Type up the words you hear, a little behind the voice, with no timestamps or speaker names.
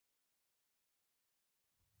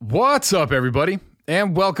What's up, everybody?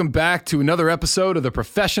 And welcome back to another episode of the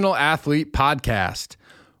Professional Athlete Podcast.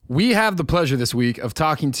 We have the pleasure this week of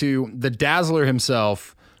talking to the Dazzler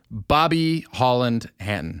himself, Bobby Holland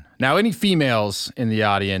Hanton. Now, any females in the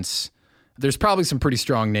audience, there's probably some pretty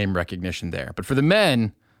strong name recognition there. But for the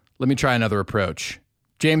men, let me try another approach.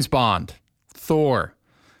 James Bond, Thor,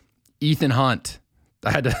 Ethan Hunt. I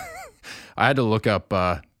had to look up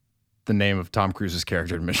the name of Tom Cruise's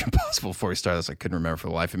character in Mission Impossible before we started this. I couldn't remember for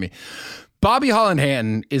the life of me. Bobby Holland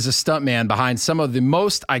Hanton is a stuntman behind some of the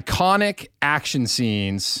most iconic action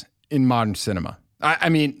scenes in modern cinema. I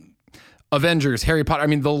mean, Avengers, Harry Potter. I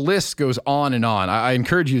mean, the list goes on and on. I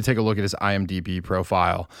encourage you to take a look at his IMDb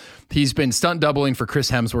profile. He's been stunt doubling for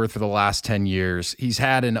Chris Hemsworth for the last 10 years. He's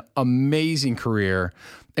had an amazing career.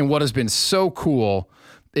 And what has been so cool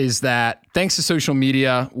is that thanks to social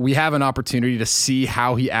media, we have an opportunity to see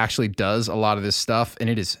how he actually does a lot of this stuff, and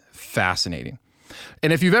it is fascinating.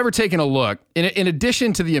 And if you've ever taken a look, in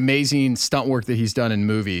addition to the amazing stunt work that he's done in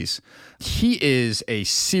movies, he is a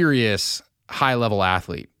serious high-level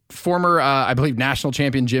athlete. Former, I believe, national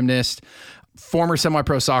champion gymnast, former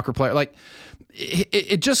semi-pro soccer player. Like,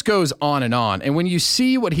 it just goes on and on. And when you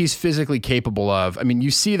see what he's physically capable of, I mean, you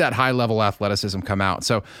see that high-level athleticism come out.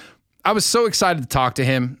 So I was so excited to talk to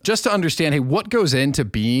him just to understand, hey, what goes into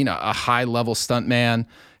being a high-level stuntman?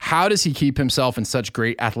 How does he keep himself in such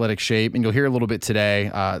great athletic shape? And you'll hear a little bit today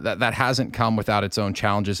that hasn't come without its own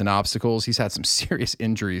challenges and obstacles. He's had some serious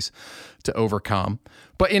injuries to overcome.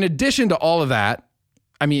 But in addition to all of that,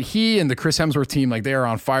 I mean, he and the Chris Hemsworth team, like, they are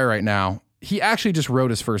on fire right now. He actually just wrote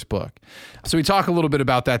his first book. So we talk a little bit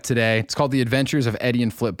about that today. It's called The Adventures of Eddie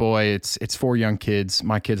and Flipboy. It's for young kids.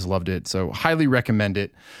 My kids loved it, so highly recommend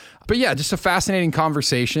it. But yeah, just a fascinating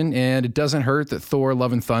conversation, and it doesn't hurt that Thor: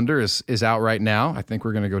 Love and Thunder is out right now. I think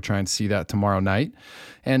we're going to go try and see that tomorrow night.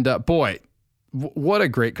 And boy, what a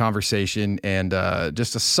great conversation, and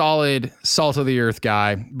just a solid, salt-of-the-earth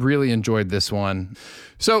guy. Really enjoyed this one.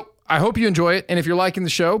 So I hope you enjoy it, and if you're liking the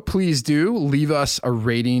show, please do leave us a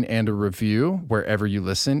rating and a review wherever you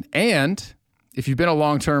listen. And if you've been a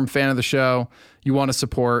long-term fan of the show, you want to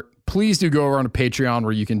support, please do go over on a Patreon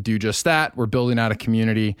where you can do just that. We're building out a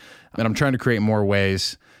community, and I'm trying to create more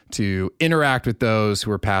ways to interact with those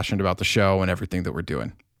who are passionate about the show and everything that we're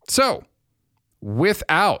doing. So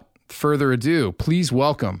without further ado, please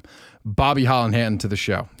welcome Bobby Holland Hanton to the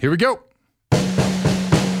show. Here we go.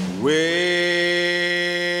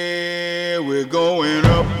 We're going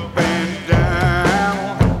up and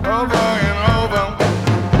down, over and over,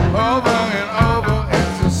 over and over.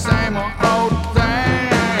 It's the same old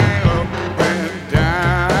thing, up and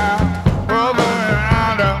down, over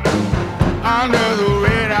and under the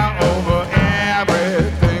radar, over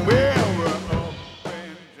everything. We're up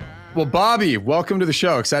and down. Well, Bobby, welcome to the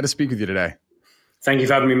show. Excited to speak with you today. Thank you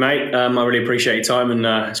for having me, mate. I really appreciate your time, and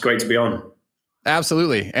it's great to be on.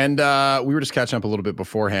 Absolutely. And we were just catching up a little bit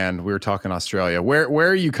beforehand. We were talking Australia. Where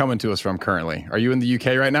are you coming to us from currently? Are you in the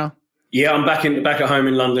UK right now? Yeah, I'm back at home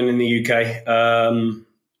in London in the UK.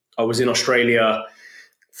 I was in Australia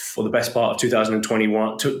for the best part of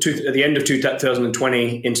 2021, at the end of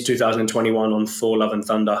 2020 into 2021 on Thor: Love and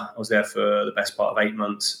Thunder. I was there for the best part of 8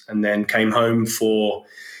 months, and then came home for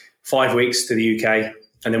 5 weeks to the UK.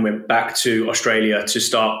 And then went back to Australia to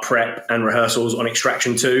start prep and rehearsals on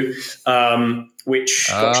Extraction 2, which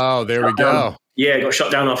there we go. Yeah, got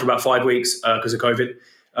shut down after about 5 weeks because of COVID.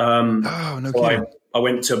 No kidding. I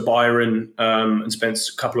went to Byron and spent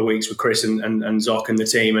a couple of weeks with Chris and Zoc and the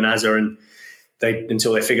team and Azza, and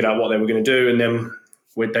until they figured out what they were going to do, and then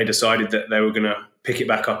they decided that they were going to pick it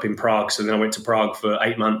back up in Prague. So then I went to Prague for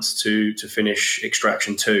 8 months to finish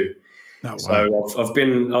Extraction 2. Oh, wow. So I've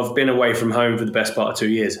been away from home for the best part of 2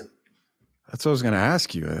 years. That's what I was going to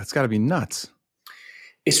ask you. That's got to be nuts.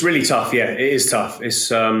 It's really tough. Yeah, it is tough. It's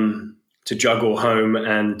to juggle home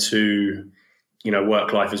and to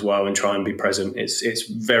work life as well and try and be present. It's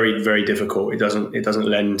very, very difficult. It doesn't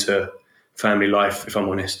lend to family life, if I'm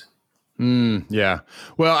honest. Yeah.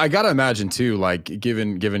 Well, I got to imagine too, like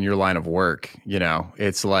given your line of work,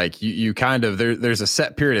 it's like you kind of, there's a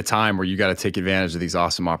set period of time where you got to take advantage of these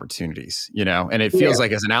awesome opportunities, and it feels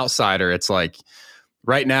like as an outsider, it's like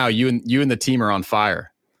right now you and the team are on fire.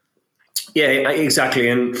 Yeah, exactly.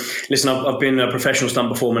 And listen, I've been a professional stunt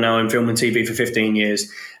performer now in film and TV for 15 years.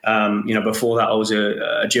 Before that, I was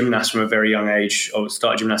a gymnast from a very young age. I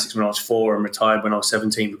started gymnastics when I was 4 and retired when I was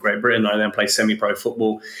 17 for Great Britain. I then played semi-pro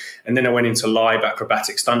football. And then I went into live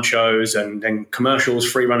acrobatic stunt shows and then commercials,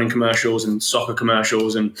 free running commercials and soccer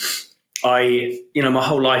commercials. And my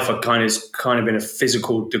whole life I've kind of been a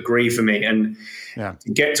physical degree for me, and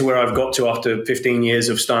to get to where I've got to after 15 years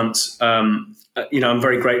of stunts, I'm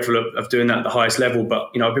very grateful of doing that at the highest level.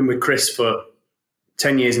 But, I've been with Chris for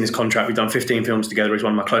 10 years in his contract. We've done 15 films together. He's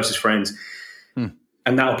one of my closest friends.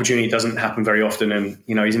 And that opportunity doesn't happen very often. And,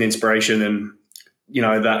 he's an inspiration, and,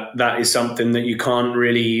 that is something that you can't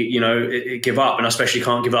really, give up, and especially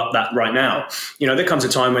can't give up that right now. There comes a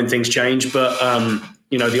time when things change, but,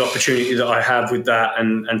 the opportunity that I have with that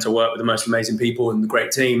and to work with the most amazing people and the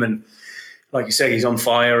great team. And like you said, he's on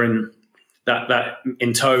fire, and that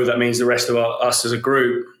in tow, that means the rest of us as a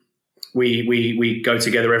group, we go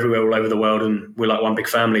together everywhere, all over the world, and we're like one big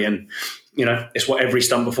family. And, it's what every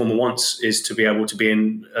stunt performer wants, is to be able to be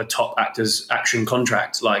in a top actor's action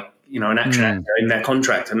contract, like, an action actor in their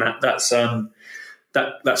contract. And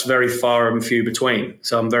that's very far and few between.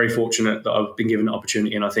 So I'm very fortunate that I've been given the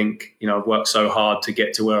opportunity. And I think, I've worked so hard to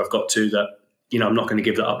get to where I've got to that, I'm not going to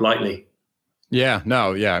give that up lightly. Yeah,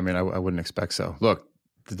 no. Yeah. I mean, I wouldn't expect so. Look,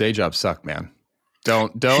 the day jobs suck, man.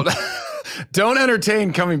 Don't don't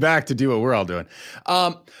entertain coming back to do what we're all doing.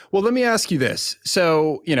 Well, let me ask you this.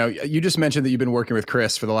 So, you just mentioned that you've been working with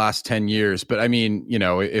Chris for the last 10 years, but I mean,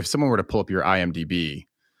 if someone were to pull up your IMDb,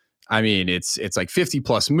 I mean, it's like 50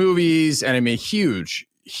 plus movies, and I mean, huge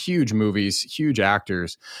movies, huge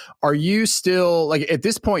actors. Are you still, like, at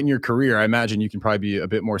this point in your career, I imagine you can probably be a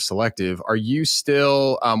bit more selective. Are you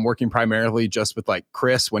still working primarily just with like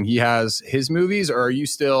Chris when he has his movies, or are you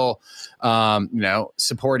still,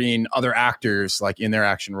 supporting other actors like in their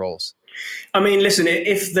action roles? I mean, listen,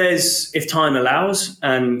 if time allows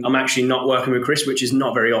and I'm actually not working with Chris, which is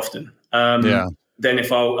not very often, then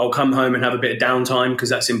if I'll come home and have a bit of downtime, because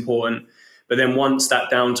that's important. But then once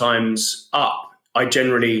that downtime's up, I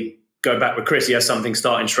generally go back with Chris. He has something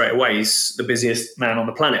starting straight away. He's the busiest man on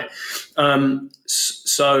the planet.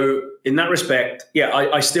 So in that respect,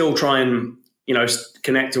 I still try and,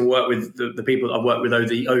 connect and work with the people I've worked with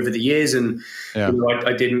over the years. And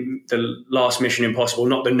I did the last Mission Impossible,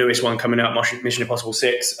 not the newest one coming out, Mission Impossible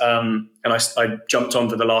 6. And I jumped on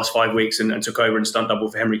for the last 5 weeks and took over and stunt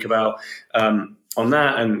double for Henry Cavill on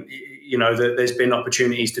that. And, there's been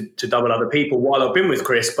opportunities to double other people while I've been with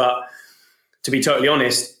Chris. But to be totally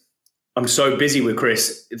honest, I'm so busy with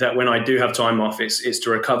Chris that when I do have time off, it's to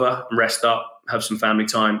recover and rest up, have some family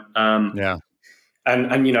time. And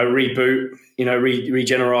reboot,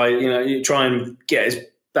 regenerate, try and get us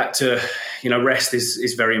back to, rest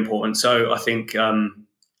is very important. So I think I'm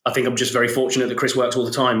just very fortunate that Chris works all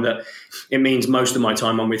the time, that it means most of my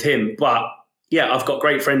time I'm with him. But yeah, I've got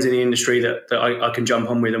great friends in the industry that I can jump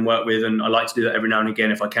on with and work with. And I like to do that every now and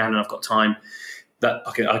again if I can, and I've got time, that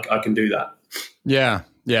I can do that. Yeah.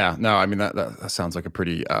 Yeah. No, I mean, that sounds like a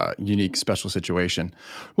pretty unique, special situation.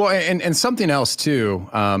 Well, and something else too,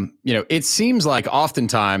 it seems like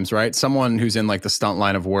oftentimes, right, someone who's in like the stunt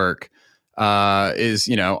line of work is,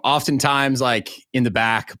 oftentimes like in the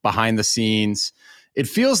back, behind the scenes. It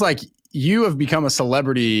feels like you have become a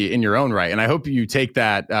celebrity in your own right. And I hope you take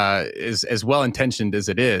that as well-intentioned as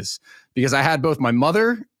it is, because I had both my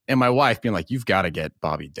mother and my wife being like, "You've got to get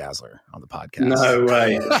Bobby Dazzler on the podcast." No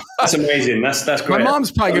way. That's amazing. That's great. My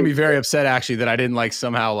mom's probably going to be very upset actually that I didn't like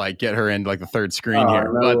somehow like get her into like the third screen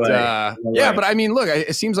here. No but way. But I mean, look,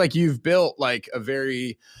 it seems like you've built like a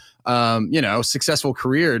very, successful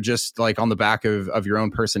career just like on the back of your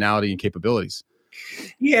own personality and capabilities.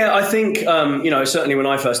 Yeah, I think, certainly when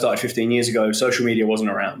I first started 15 years ago, social media wasn't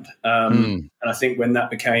around. And I think when that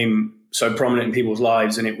became so prominent in people's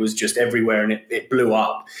lives and it was just everywhere and it blew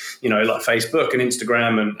up, like Facebook and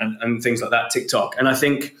Instagram and things like that, TikTok. And I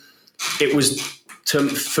think it was,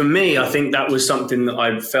 for me, I think that was something that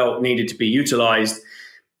I felt needed to be utilized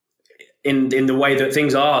in the way that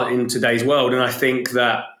things are in today's world. And I think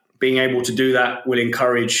that being able to do that will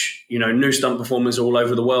encourage, new stunt performers all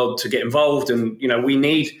over the world to get involved. And, we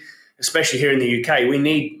need, especially here in the UK, we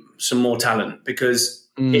need some more talent because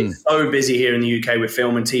it's so busy here in the UK with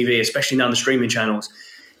film and TV, especially now the streaming channels,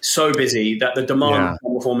 so busy that the demand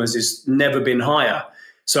for performers has never been higher.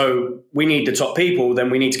 So we need the top people,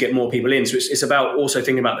 then we need to get more people in. So it's about also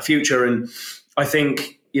thinking about the future. And I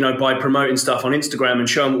think, by promoting stuff on Instagram and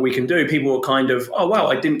showing what we can do, people were kind of, oh, wow,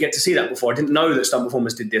 I didn't get to see that before. I didn't know that stunt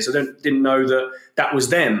performers did this. I didn't know that was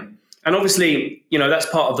them. And obviously, that's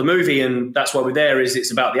part of the movie and that's why we're there, is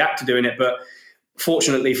it's about the actor doing it. But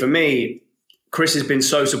fortunately for me, Chris has been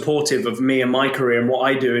so supportive of me and my career and what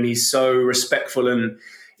I do. And he's so respectful and,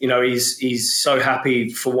 he's so happy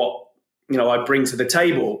for what, I bring to the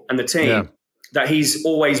table and the team that he's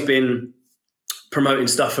always been promoting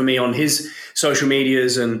stuff for me on his social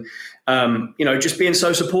medias. And just being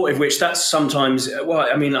so supportive, which that's sometimes,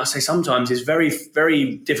 I say sometimes is very,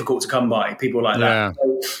 very difficult to come by, people like that.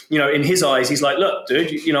 So, in his eyes, he's like, look,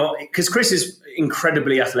 dude, because Chris is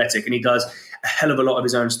incredibly athletic and he does a hell of a lot of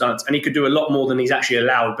his own stunts and he could do a lot more than he's actually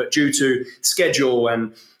allowed. But due to schedule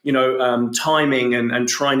and, timing and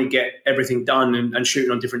trying to get everything done and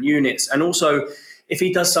shooting on different units. And also, if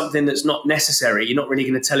he does something that's not necessary, you're not really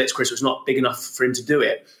going to tell it's Chris, it's not big enough for him to do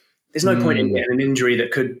it. There's no point in getting an injury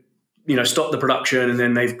that could, stop the production, and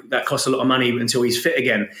then that costs a lot of money until he's fit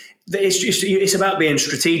again. It's about being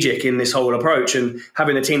strategic in this whole approach and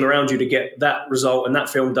having a team around you to get that result and that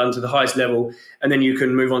film done to the highest level, and then you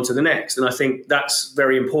can move on to the next. And I think that's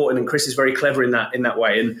very important. And Chris is very clever in that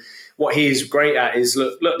way. And what he is great at is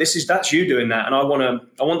look, that's you doing that, and I want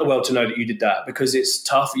the world to know that you did that because it's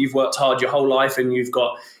tough. You've worked hard your whole life, and you've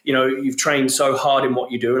got you've trained so hard in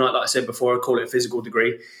what you do. And like I said before, I call it a physical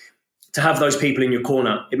degree. To have those people in your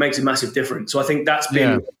corner, it makes a massive difference. So I think that's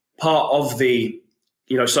been part of the,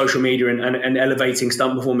 social media and elevating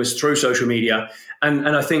stunt performers through social media. And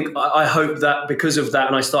I think, I hope that because of that,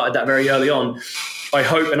 and I started that very early on, I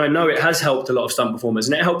hope, and I know it has helped a lot of stunt performers,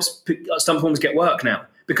 and it helps stunt performers get work now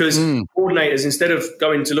because coordinators, instead of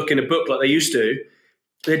going to look in a book like they used to,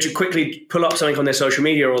 they just quickly pull up something on their social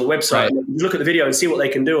media or the website, and look at the video and see what they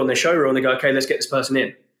can do on their showreel, and they go, okay, let's get this person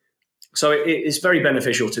in. So it's very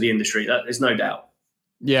beneficial to the industry. That is no doubt.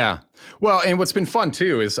 Yeah. Well, and what's been fun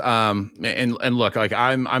too is, and look, like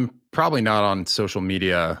I'm probably not on social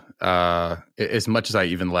media as much as I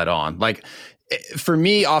even let on. Like for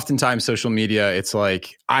me, oftentimes social media, it's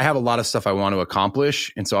like I have a lot of stuff I want to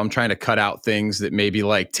accomplish, and so I'm trying to cut out things that maybe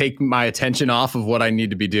like take my attention off of what I need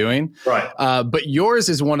to be doing. Right. But yours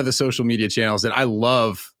is one of the social media channels that I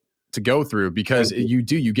love to go through because you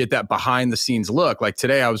get that behind the scenes look. Like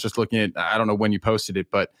today I was just looking at, I don't know when you posted it,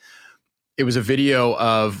 but it was a video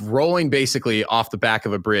of rolling basically off the back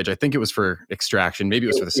of a bridge. I think it was for Extraction. Maybe it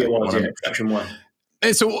was for the second one. Extraction 1.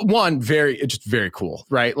 And so just very cool,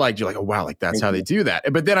 right? Like you're like, oh wow, like that's how they do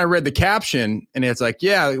that. But then I read the caption and it's like,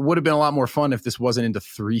 yeah, it would have been a lot more fun if this wasn't into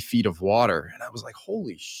 3 feet of water. And I was like,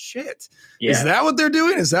 holy shit. Yeah. Is that what they're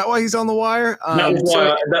doing? Is that why he's on the wire?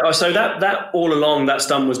 So that all along, that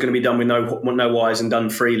stunt was going to be done with no wires and done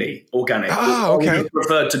freely, organic. Oh, okay.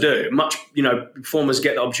 Preferred to do. Much, performers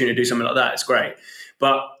get the opportunity to do something like that. It's great.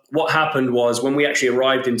 But what happened was when we actually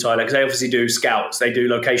arrived in Thailand, because they obviously do scouts, they do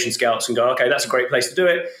location scouts and go, okay, that's a great place to do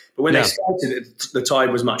it. But when they scouted it, the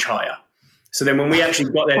tide was much higher. So then when we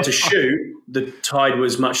actually got there to shoot, the tide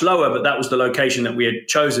was much lower, but that was the location that we had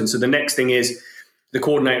chosen. So the next thing is the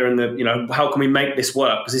coordinator and how can we make this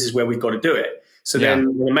work? Because this is where we've got to do it. So then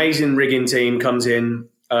an amazing rigging team comes in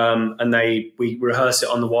and we rehearse it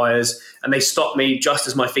on the wires, and they stop me just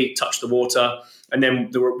as my feet touch the water. And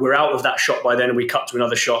then we're out of that shot by then, and we cut to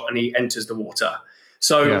another shot, and he enters the water.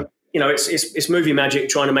 So, it's movie magic,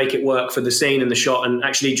 trying to make it work for the scene and the shot, and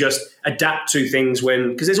actually just adapt to things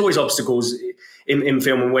because there's always obstacles in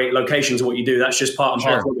film and locations and what you do. That's just part and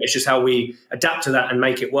parcel. It's just how we adapt to that and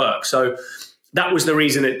make it work. So that was the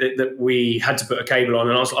reason that we had to put a cable on.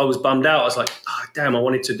 And I was bummed out. I was like, oh, damn, I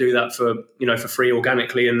wanted to do that for free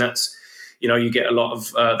organically. And that's, you get a lot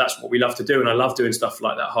of, that's what we love to do. And I love doing stuff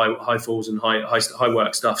like that, high falls and high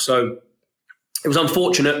work stuff. So it was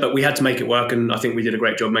unfortunate, but we had to make it work. And I think we did a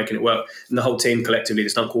great job making it work. And the whole team collectively, the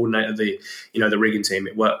stunt coordinator, the rigging team,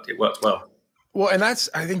 it worked well. Well, and I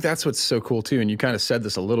think that's what's so cool too. And you kind of said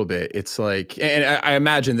this a little bit. It's like, and I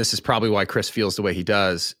imagine this is probably why Chris feels the way he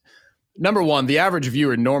does. Number one, the average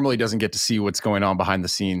viewer normally doesn't get to see what's going on behind the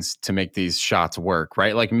scenes to make these shots work,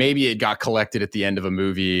 right? Like maybe it got collected at the end of a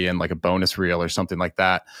movie and like a bonus reel or something like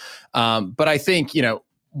that. But I think,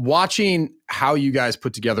 watching how you guys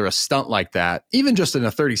put together a stunt like that, even just in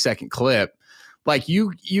a 30-second clip, like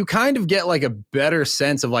you kind of get like a better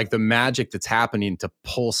sense of like the magic that's happening to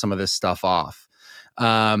pull some of this stuff off.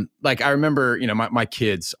 Like I remember, my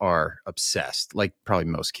kids are obsessed, like probably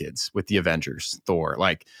most kids, with the Avengers, Thor,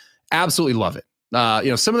 like absolutely love it.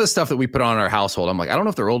 Some of the stuff that we put on in our household, I'm like, I don't know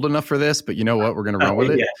if they're old enough for this, but you know what? We're going to run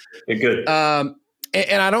with it. Yeah, they're good.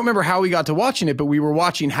 And I don't remember how we got to watching it, but we were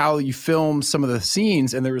watching how you film some of the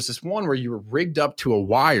scenes. And there was this one where you were rigged up to a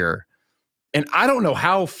wire. And I don't know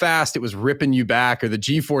how fast it was ripping you back or the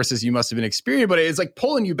G-forces you must have been experiencing, but it's like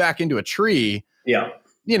pulling you back into a tree. Yeah.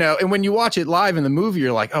 And when you watch it live in the movie,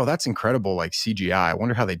 you're like, oh, that's incredible. Like CGI. I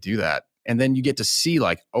wonder how they do that. And then you get to see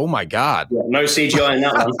like, oh my God. Yeah, no CGI in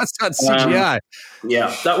that one. That's not CGI.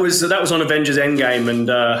 That was on Avengers Endgame. And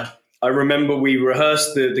I remember we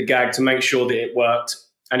rehearsed the gag to make sure that it worked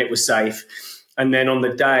and it was safe. And then on the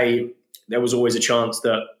day, there was always a chance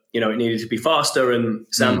that, it needed to be faster. And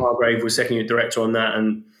Sam Hargrave was second unit director on that.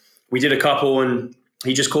 And we did a couple, and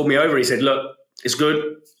he just called me over. He said, look, it's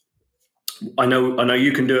good. I know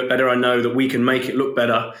you can do it better. I know that we can make it look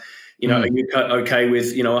better. You know, are you okay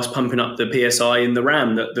with, you know, us pumping up the PSI in the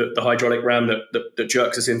ram, the hydraulic ram that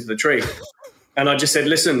jerks us into the tree? And I just said,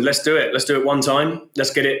 listen, let's do it. Let's do it one time. Let's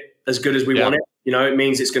get it as good as we want it. You know, it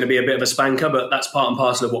means it's going to be a bit of a spanker, but that's part and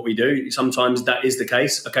parcel of what we do. Sometimes that is the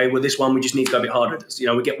case. Okay, well, this one, we just need to go a bit harder. You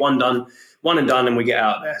know, we get one and done, and we get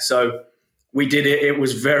out there. So we did it. It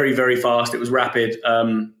was very, very fast. It was rapid.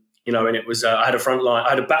 You know, and it was, I had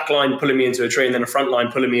a back line pulling me into a tree and then a front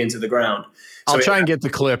line pulling me into the ground. So I'll try and get the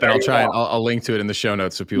clip, and I'll link to it in the show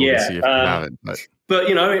notes so people can see if you have it. But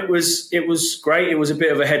you know, it was great. It was a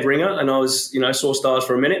bit of a head ringer, and I was, you know, saw stars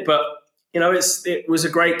for a minute, but you know, it was a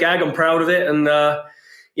great gag. I'm proud of it. And,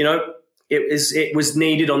 you know, it was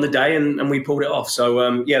needed on the day, and we pulled it off.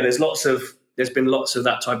 So, there's been lots of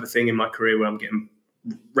that type of thing in my career where I'm getting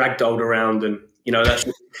ragdolled around, and, you know,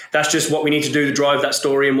 that's just what we need to do to drive that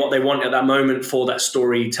story and what they want at that moment for that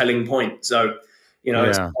storytelling point. So, you know,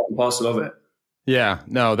 it's part and parcel of it. Yeah,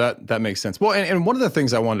 no, that makes sense. Well, and one of the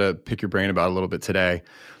things I wanted to pick your brain about a little bit today,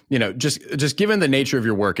 you know, just given the nature of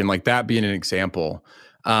your work and like that being an example,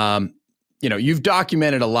 you know, you've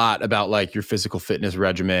documented a lot about like your physical fitness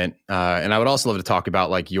regimen. And I would also love to talk about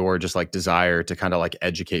like your just like desire to kind of like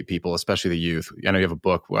educate people, especially the youth. I know you have a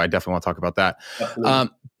book. I definitely want to talk about that.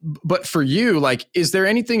 But for you, like, is there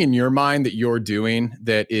anything in your mind that you're doing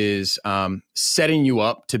that is setting you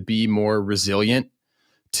up to be more resilient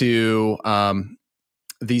to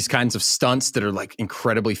these kinds of stunts that are like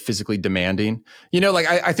incredibly physically demanding? You know, like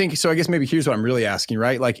I think, so I guess maybe here's what I'm really asking,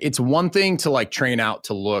 right? Like it's one thing to like train out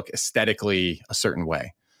to look aesthetically a certain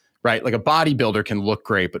way, right? Like a bodybuilder can look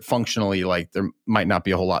great, but functionally, like there might not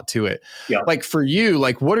be a whole lot to it. Yeah. Like for you,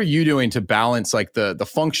 like what are you doing to balance like the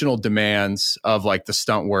functional demands of like the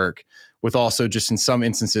stunt work with also just in some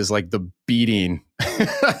instances, like the beating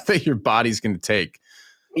that your body's going to take?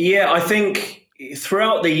 Yeah, I think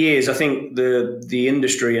throughout the years, I think the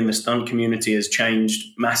industry and the stunt community has changed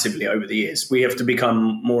massively over the years. We have to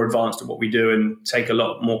become more advanced at what we do and take a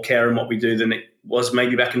lot more care in what we do than it was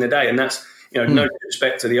maybe back in the day. And that's, you know, no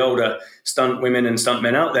disrespect to the older stunt women and stunt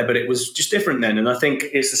men out there, but it was just different then. And I think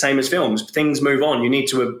it's the same as films. Things move on. You need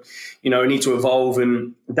to evolve.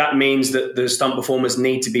 And that means that the stunt performers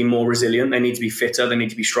need to be more resilient. They need to be fitter. They need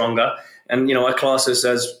to be stronger. And, you know, I class us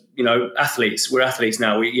as, you know, athletes. We're athletes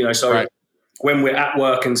now. Right. When we're at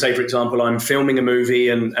work and say, for example, I'm filming a movie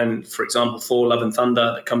and for example, Thor, Love and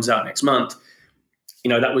Thunder that comes out next month, you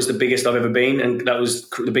know, that was the biggest I've ever been. And that was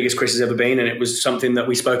the biggest Chris has ever been. And it was something that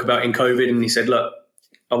we spoke about in COVID. And he said, look,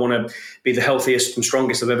 I want to be the healthiest and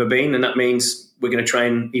strongest I've ever been. And that means we're going to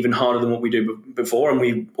train even harder than what we do before. And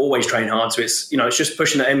we always train hard. So it's, you know, it's just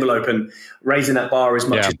pushing that envelope and raising that bar as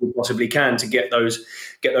much as we possibly can to get those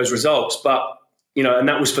results. But, you know, and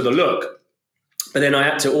that was for the look. But then I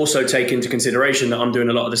had to also take into consideration that I'm doing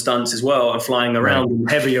a lot of the stunts as well. I'm flying around. Right.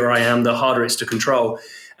 The heavier I am, the harder it's to control.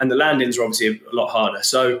 And the landings are obviously a lot harder.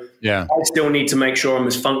 So I still need to make sure I'm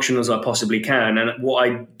as functional as I possibly can. And what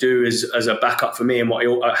I do is, as a backup for me, and what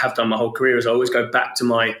I have done my whole career, is I always go back to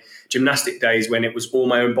my gymnastic days when it was all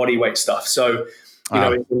my own body weight stuff. So, you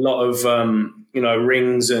know, it's a lot of, you know,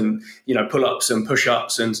 rings and, you know, pull-ups and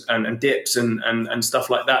push-ups and dips and stuff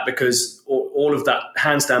like that, because all of that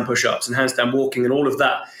handstand push-ups and handstand walking and all of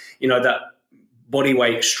that, you know, that body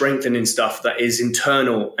weight strengthening stuff that is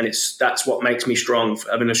internal, and that's what makes me strong,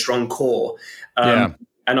 having a strong core. And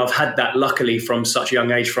I've had that luckily from such a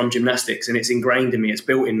young age from gymnastics, and it's ingrained in me, it's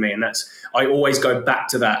built in me. And I always go back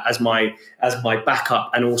to that as my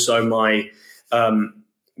backup, and also my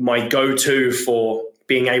go-to for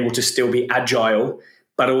being able to still be agile,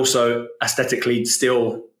 but also aesthetically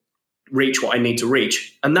still reach what I need to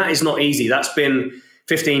reach. And that is not easy. That's been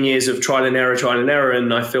 15 years of trial and error.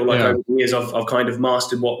 And I feel like over the years I've kind of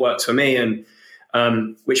mastered what works for me, and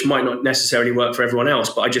which might not necessarily work for everyone else.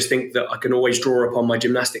 But I just think that I can always draw upon my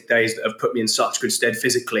gymnastic days that have put me in such good stead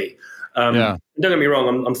physically. Don't get me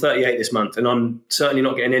wrong, I'm 38 this month, and I'm certainly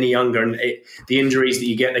not getting any younger. And the injuries that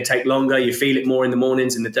you get, they take longer. You feel it more in the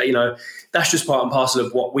mornings, in the day. You know, that's just part and parcel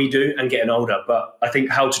of what we do and getting older. But I think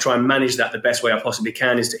how to try and manage that the best way I possibly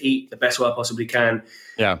can is to eat the best way I possibly can.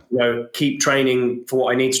 You know, keep training for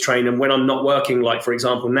what I need to train. And when I'm not working, like for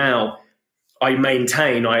example now, I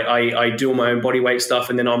maintain. I do all my own body weight stuff,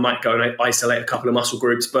 and then I might go and isolate a couple of muscle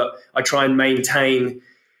groups. But I try and maintain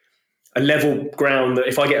a level ground that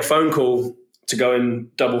if I get a phone call to go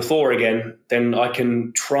and double Thor again, then I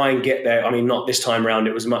can try and get there. I mean, not this time around,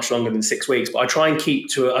 it was much longer than 6 weeks, but I try and keep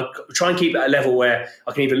at a level where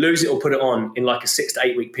I can either lose it or put it on in like a 6 to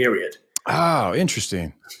 8 week period. Oh,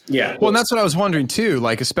 interesting. Yeah. Well, and that's what I was wondering too.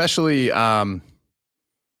 Like, especially, God,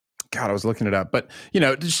 I was looking it up, but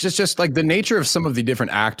just like the nature of some of the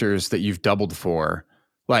different actors that you've doubled for,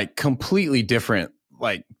 like completely different,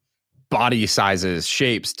 like body sizes,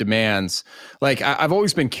 shapes, demands. Like, I've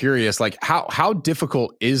always been curious, like how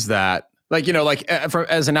difficult is that? Like,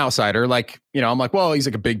 as an outsider, like, I'm like, well, he's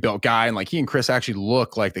like a big built guy. And like he and Chris actually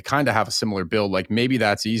look like they kind of have a similar build. Like maybe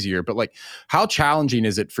that's easier, but like how challenging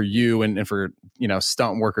is it for you and for,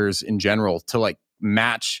 stunt workers in general to like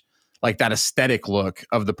match like that aesthetic look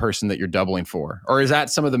of the person that you're doubling for? Or is that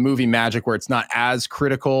some of the movie magic where it's not as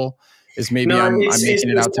critical as maybe I'm making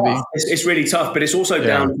it out to be? It's really tough, but it's also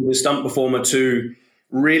down to the stunt performer to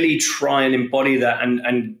really try and embody that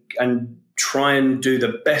and try and do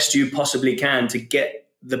the best you possibly can to get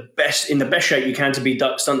the best shape you can to be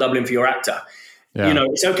stunt doubling for your actor. Yeah.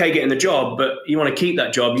 It's okay getting the job, but you want to keep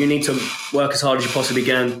that job. You need to work as hard as you possibly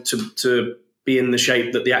can to be in the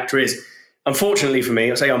shape that the actor is. Unfortunately for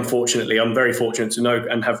me, I say unfortunately, I'm very fortunate to know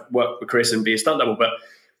and have worked with Chris and be a stunt double, but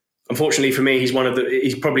unfortunately for me, he's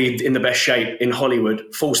probably in the best shape in Hollywood,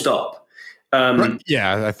 full stop. Right.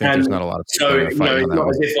 Yeah, I think there's not a lot of people. So, it's not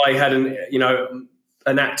as if I had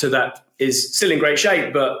an actor that is still in great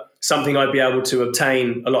shape, but something I'd be able to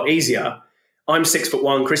obtain a lot easier. I'm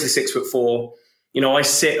 6'1", Chris is 6'4".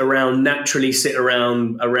 I naturally sit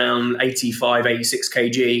around 85, 86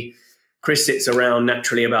 kg. Chris sits around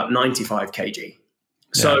naturally about 95 kg. Yeah.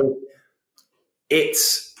 So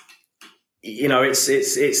it's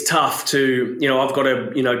tough to, I've got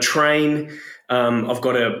to, train. I've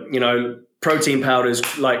got to, protein powders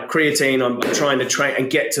like creatine. I'm trying to train and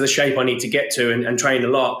get to the shape I need to get to and train a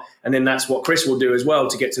lot. And then that's what Chris will do as well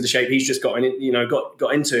to get to the shape he's just got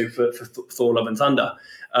into for Thor: Love and Thunder.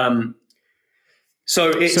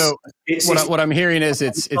 So what I'm hearing is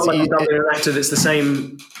it's like I'm doubling an actor that's the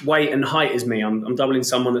same weight and height as me. I'm doubling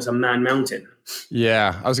someone that's a man mountain.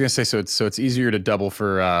 Yeah, I was gonna say so it's easier to double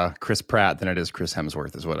for Chris Pratt than it is Chris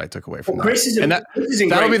Hemsworth is what I took away from that.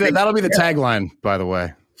 That'll be the tagline, by the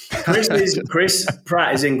way. Chris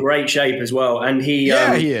Pratt is in great shape as well, and he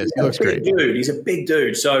is. He looks great. Dude, he's a big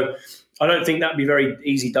dude. So I don't think that'd be very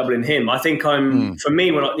easy doubling him. I think for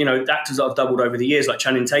me, when actors that I've doubled over the years, like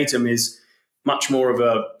Channing Tatum, is much more of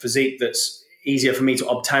a physique that's easier for me to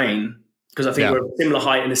obtain because I think we're a similar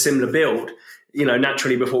height and a similar build,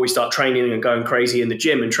 naturally before we start training and going crazy in the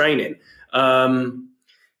gym and training.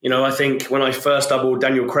 I think when I first doubled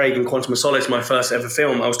Daniel Craig in Quantum of Solace, my first ever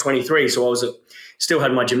film, I was 23. So I still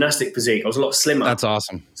had my gymnastic physique. I was a lot slimmer. That's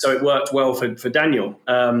awesome. So it worked well for Daniel.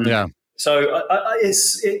 So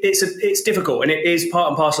it's difficult, and it is part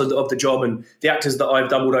and parcel of the job. And the actors that I've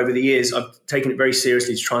doubled over the years, I've taken it very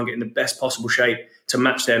seriously to try and get in the best possible shape to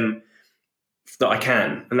match them that I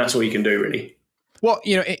can. And that's all you can do, really. Well,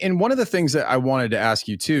 and one of the things that I wanted to ask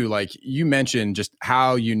you too, like you mentioned just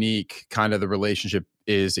how unique kind of the relationship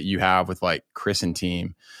is that you have with like Chris and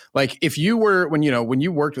team. Like if you were, when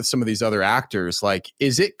you worked with some of these other actors, like,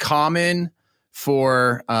 is it common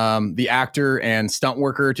for the actor and stunt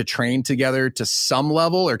worker to train together to some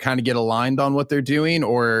level or kind of get aligned on what they're doing?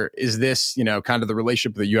 Or is this, kind of the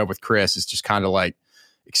relationship that you have with Chris is just kind of like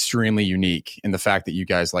extremely unique in the fact that you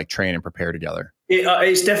guys like train and prepare together?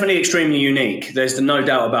 It's definitely extremely unique. There's no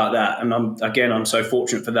doubt about that. And I'm so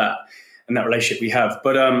fortunate for that and that relationship we have.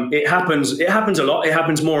 But it happens a lot. It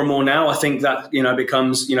happens more and more now. I think that,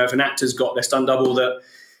 becomes, if an actor's got their stunt double that,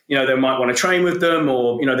 they might want to train with them,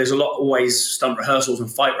 or, there's always stunt rehearsals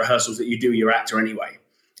and fight rehearsals that you do with your actor anyway.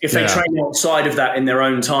 If they train outside of that in their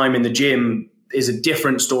own time in the gym is a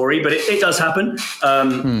different story, but it does happen.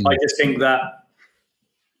 I just think that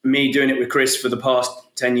me doing it with Chris for the past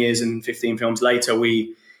 10 years and 15 films later,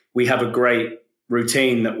 we have a great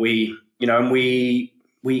routine that we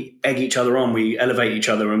egg each other on, we elevate each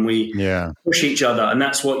other, and we push each other. And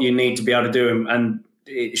that's what you need to be able to do. And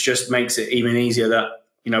it just makes it even easier that,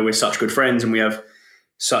 we're such good friends and we have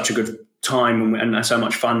such a good time and so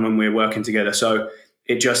much fun when we're working together. So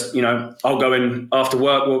it just, I'll go in after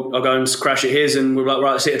work, I'll go and crash at his and we're like,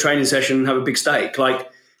 right, let's hit a training session and have a big steak. Like,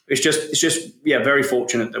 it's just, very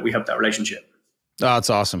fortunate that we have that relationship. Oh,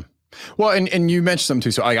 that's awesome. Well, and you mentioned something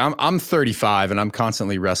too. So I'm 35 and I'm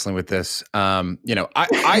constantly wrestling with this. I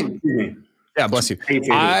yeah, bless you.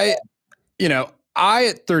 I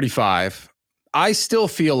at 35, I still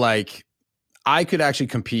feel like I could actually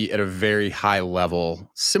compete at a very high level,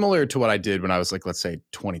 similar to what I did when I was like, let's say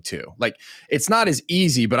 22. Like, it's not as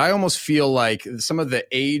easy, but I almost feel like some of the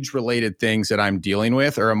age related things that I'm dealing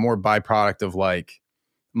with are a more byproduct of like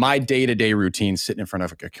my day-to-day routine sitting in front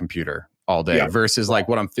of a computer all day versus like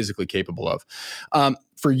what I'm physically capable of.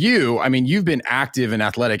 For you, I mean, you've been active and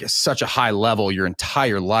athletic at such a high level your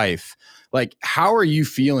entire life. Like, how are you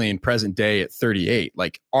feeling present day at 38?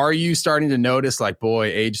 Like, are you starting to notice like, boy,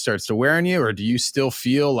 age starts to wear on you, or do you still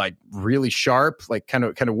feel like really sharp? Like kind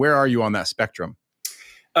of where are you on that spectrum?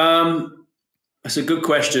 That's a good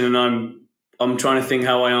question. And I'm trying to think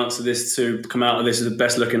how I answer this to come out of this as the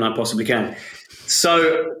best looking I possibly can.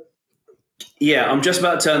 So yeah, I'm just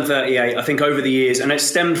about to turn 38. I think over the years, and it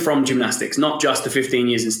stemmed from gymnastics, not just the 15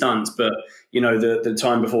 years in stunts, but the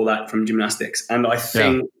time before that from gymnastics. And I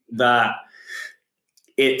think that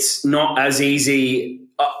it's not as easy.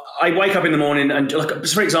 I wake up in the morning and, like,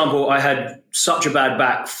 for example, I had such a bad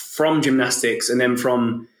back from gymnastics, and then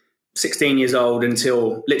from 16 years old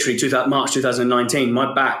until literally March 2019,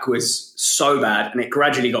 my back was so bad, and it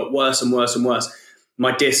gradually got worse and worse and worse.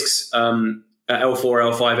 My discs at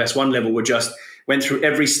L4, L5, S1 level went through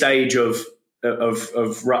every stage of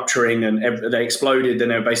rupturing, and they exploded. Then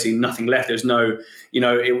there was basically nothing left. There's no,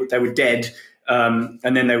 they were dead. And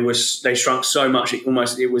then they shrunk so much, it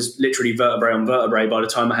was literally vertebrae on vertebrae. By the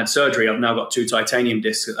time I had surgery, I've now got 2 titanium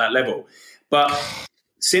discs at that level. But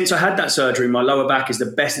since I had that surgery, my lower back is the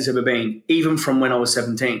best it's ever been, even from when I was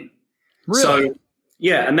 17. Really? So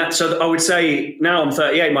yeah, and so I would say now I'm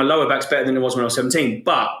 38, my lower back's better than it was when I was 17.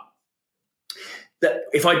 But that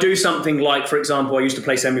if I do something like, for example, I used to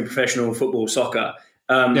play semi-professional football, soccer,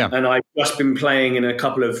 and I've just been playing in a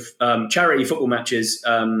couple of charity football matches,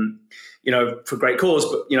 for great cause,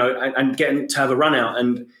 but and getting to have a run out.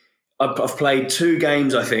 And I've played 2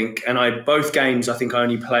 games, I think, and both games I think I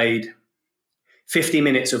only played 50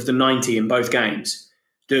 minutes of the 90 in both games.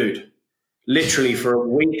 Dude, literally for a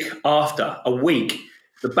week,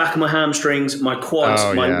 the back of my hamstrings, my quads,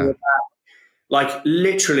 lower back, like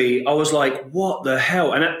literally, I was like, what the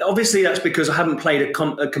hell? And obviously that's because I haven't played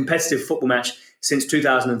a competitive football match since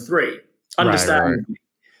 2003. Understand? Right.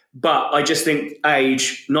 But I just think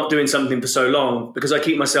age, not doing something for so long, because I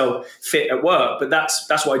keep myself fit at work, but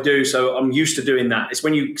that's what I do. So I'm used to doing that. It's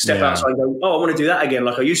when you step outside and go, oh, I want to do that again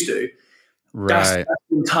like I used to. Right. That's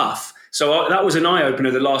been tough. So that was an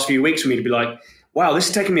eye-opener the last few weeks for me to be like, wow, this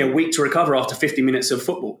is taking me a week to recover after 50 minutes of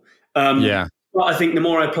football. But I think the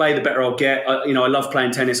more I play, the better I'll get. I love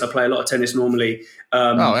playing tennis. I play a lot of tennis normally.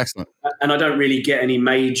 Excellent. And I don't really get any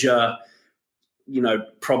major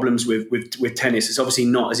problems with tennis. It's obviously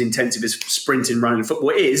not as intensive as sprinting, running, football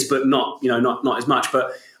is, but not as much.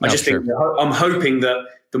 But I just think I'm hoping that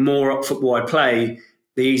the more football I play,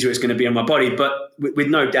 the easier it's going to be on my body. But with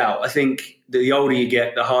no doubt, I think the older you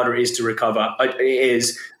get, the harder it is to recover. It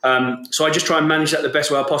is. So I just try and manage that the best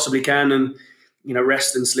way I possibly can. And,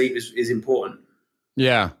 rest and sleep is important.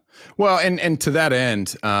 Yeah. Well, and to that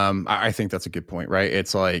end, I think that's a good point, right?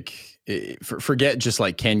 It's like, forget just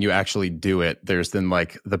like, can you actually do it? There's then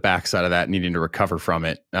like the backside of that needing to recover from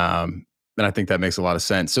it. And I think that makes a lot of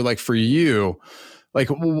sense. So like for you, like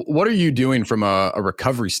what are you doing from a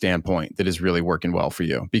recovery standpoint that is really working well for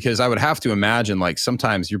you? Because I would have to imagine like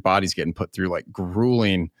sometimes your body's getting put through like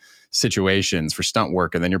grueling situations for stunt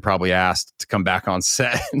work, and then you're probably asked to come back on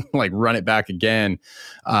set and like run it back again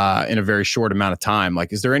in a very short amount of time.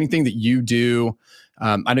 Like, is there anything that you do?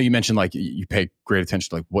 I know you mentioned like you pay great attention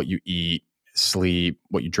to like what you eat, sleep,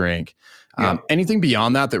 what you drink. Anything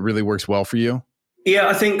beyond that really works well for you? Yeah,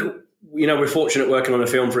 I think, we're fortunate working on a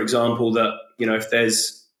film, for example, that, if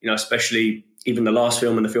there's, especially even the last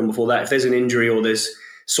film and the film before that, if there's an injury or there's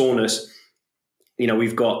soreness,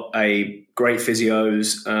 we've got a great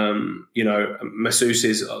physios,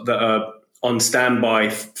 masseuses that are on standby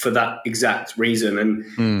for that exact reason.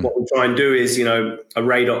 And what we try and do is, a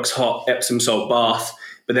Radox hot Epsom salt bath,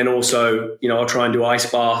 but then also, I'll try and do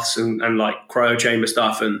ice baths and like cryo chamber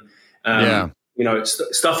stuff and,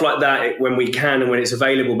 stuff like that when we can and when it's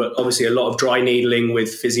available, but obviously a lot of dry needling with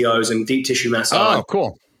physios and deep tissue massage. Oh,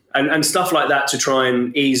 cool. And stuff like that to try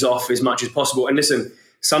and ease off as much as possible. And listen,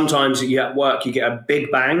 sometimes at work, you get a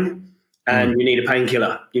big bang and you need a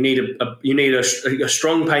painkiller. You need a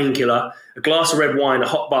strong painkiller, a glass of red wine, a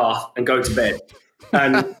hot bath, and go to bed.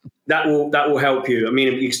 And that will help you. I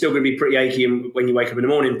mean, you're still going to be pretty achy when you wake up in the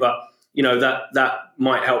morning, but that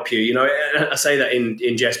might help you. And I say that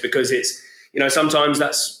in jest because it's, sometimes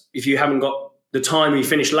that's if you haven't got the time, you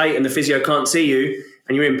finish late and the physio can't see you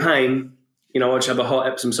and you're in pain, I'll just have a hot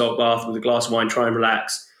Epsom salt bath with a glass of wine, try and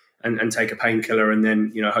relax and take a painkiller, and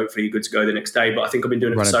then, hopefully you're good to go the next day. But I think I've been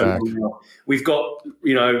doing it for so long now. We've got,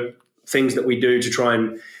 things that we do to try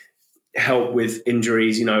and help with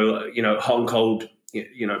injuries, hot and cold,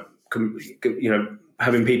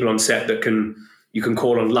 having people on set that you can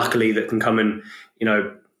call on, luckily, that can come and,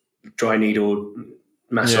 dry needle,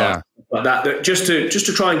 massage like that just to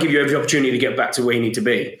try and give you every opportunity to get back to where you need to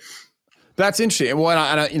be. That's interesting.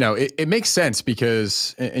 Well, it makes sense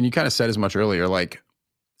because, and you kind of said as much earlier, like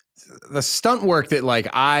the stunt work that like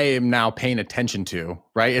I am now paying attention to,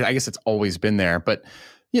 right? I guess it's always been there, but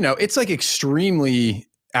it's like extremely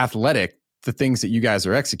athletic, the things that you guys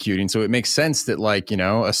are executing. So it makes sense that like,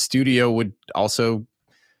 a studio would also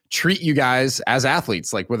treat you guys as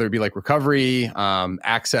athletes, like whether it be like recovery,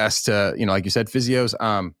 access to, like you said, physios.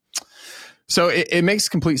 So it makes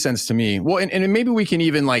complete sense to me. Well, and maybe we can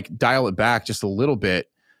even like dial it back just a little bit.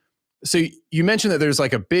 So you mentioned that there's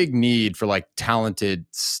like a big need for like talented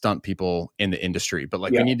stunt people in the industry, but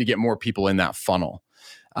like we need to get more people in that funnel.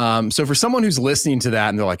 So for someone who's listening to that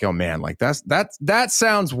and they're like, oh man, like that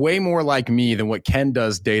sounds way more like me than what Ken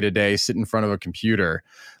does day to day, sit in front of a computer.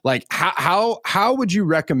 Like how would you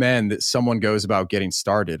recommend that someone goes about getting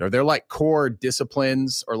started? Are there like core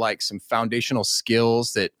disciplines or like some foundational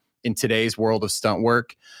skills that in today's world of stunt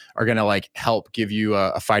work are going to like help give you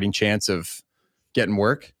a fighting chance of getting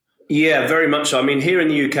work? Yeah, very much so. I mean, here in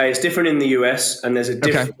the UK, it's different in the US, and there's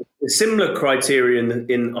a similar criteria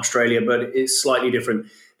in Australia, but it's slightly different.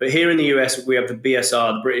 But here in the US, we have the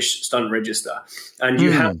BSR, the British Stunt Register, and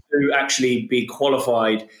you have to actually be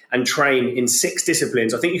qualified and train in 6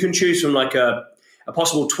 disciplines. I think you can choose from like a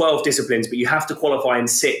possible 12 disciplines, but you have to qualify in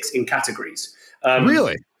 6 in categories.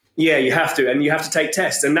 Really? Yeah, you have to, and you have to take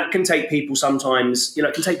tests, and that can take people sometimes.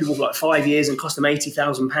 It can take people for like 5 years and cost them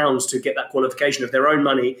 £80,000 to get that qualification of their own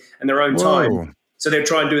money and their own time. So they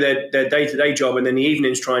try and do their day-to-day job, and then the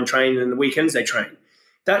evenings try and train, and the weekends they train.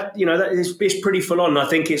 That it's pretty full on. I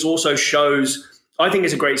think it's also shows. I think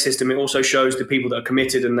it's a great system. It also shows the people that are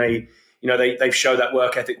committed, and they show that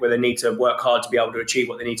work ethic where they need to work hard to be able to achieve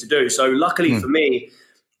what they need to do. So luckily for me,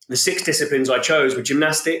 the 6 disciplines I chose were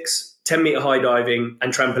gymnastics, 10-meter high diving,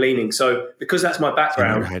 and trampolining. So because that's my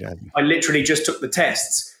background, I literally just took the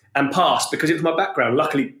tests and passed because it was my background,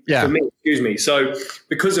 luckily for me, So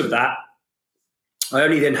because of that, I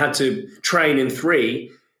only then had to train in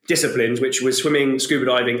 3 disciplines, which was swimming, scuba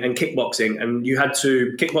diving, and kickboxing. And you had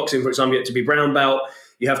to, kickboxing, for example, you had to be brown belt.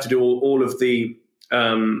 You have to do all of the,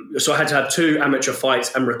 so I had to have 2 amateur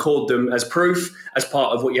fights and record them as proof, as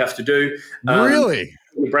part of what you have to do. Really?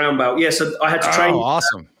 Brown belt. Yeah, so I had to train. Oh,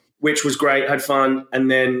 awesome. Which was great, had fun,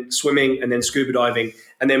 and then swimming, and then scuba diving.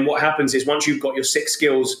 And then what happens is once you've got your 6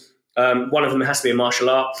 skills, one of them has to be a martial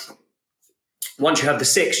art. Once you have the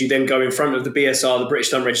 6, you then go in front of the BSR, the British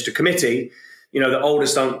Stunt Register Committee, the older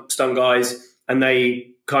stunt guys, and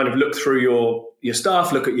they kind of look through your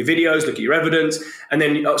stuff, look at your videos, look at your evidence. And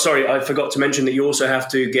then, I forgot to mention that you also have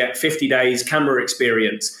to get 50 days camera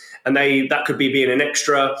experience. And that could be being an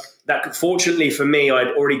extra. Fortunately for me, I'd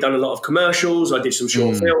already done a lot of commercials. I did some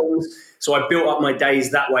short films. So I built up my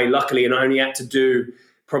days that way, luckily, and I only had to do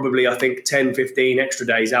probably, I think, 10, 15 extra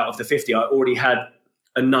days out of the 50. I already had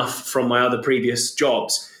enough from my other previous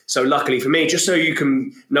jobs. So luckily for me, just so you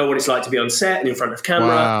can know what it's like to be on set and in front of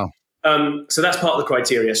camera. Wow. So that's part of the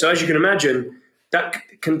criteria. So as you can imagine, that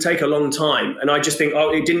can take a long time. And I just think,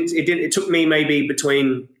 it took me maybe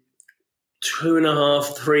between 3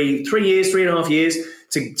 3.5 years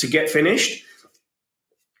to get finished.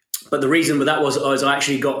 But the reason for that was I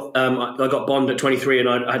actually got I got bond at 23, and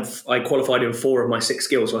I qualified in 4 of my 6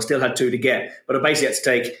 skills, so I still had 2 to get. But I basically had to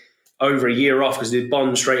take over a year off because I did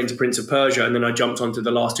bond straight into Prince of Persia, and then I jumped onto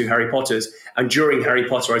the last 2 Harry Potters. And during Harry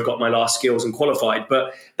Potter, I got my last skills and qualified.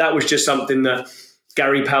 But that was just something that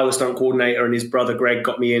Gary Powell, the stunt coordinator, and his brother Greg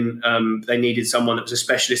got me in. They needed someone that was a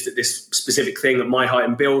specialist at this specific thing at my height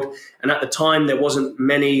and build. And at the time, there wasn't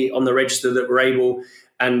many on the register that were able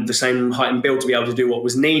and the same height and build to be able to do what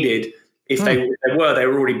was needed. If they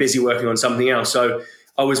were already busy working on something else. So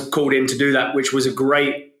I was called in to do that, which was a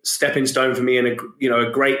great stepping stone for me and a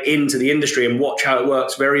great into the industry and watch how it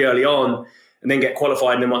works very early on, and then get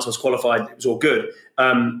qualified. And then once I was qualified, it was all good.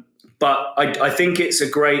 But I think it's a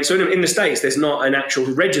great. So in the States, there's not an actual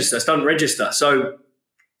stunt register. So,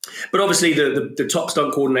 but obviously the top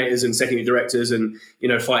stunt coordinators and secondary directors and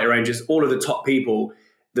fight arrangers, all of the top people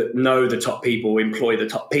that know the top people employ the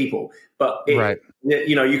top people. But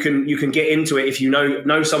you can get into it if you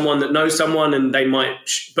know someone that knows someone, and they might.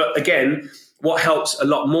 But again, what helps a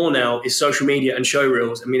lot more now is social media and show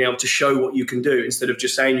reels and being able to show what you can do instead of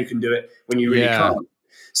just saying you can do it when you really can't.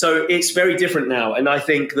 So it's very different now. And I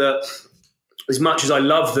think that as much as I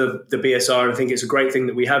love the BSR, and I think it's a great thing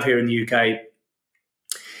that we have here in the UK,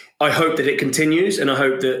 I hope that it continues, and I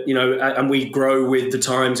hope that, and we grow with the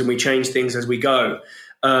times and we change things as we go.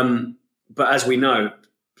 But as we know,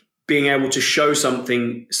 being able to show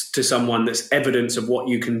something to someone that's evidence of what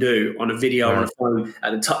you can do on a video or on a phone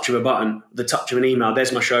at the touch of a button, the touch of an email.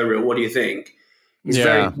 There's my show reel. What do you think?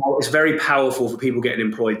 It's very powerful for people getting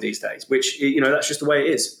employed these days, which, that's just the way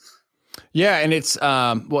it is. Yeah. And it's,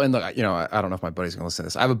 and look, I don't know if my buddy's going to listen to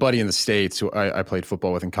this. I have a buddy in the States who I played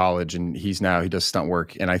football with in college, and he does stunt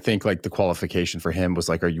work. And I think like the qualification for him was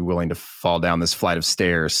like, are you willing to fall down this flight of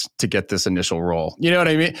stairs to get this initial role? You know what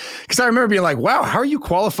I mean? Because I remember being like, wow, how are you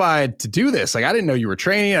qualified to do this? Like, I didn't know you were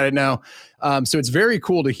training. I didn't know. So it's very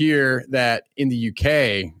cool to hear that in the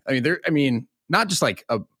UK, not just like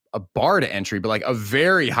a bar to entry, but like a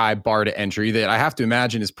very high bar to entry that I have to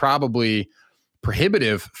imagine is probably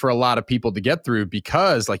prohibitive for a lot of people to get through,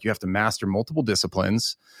 because like you have to master multiple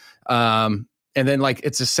disciplines. And then like,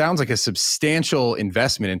 it just sounds like a substantial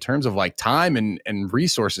investment in terms of like time and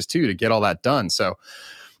resources too, to get all that done. So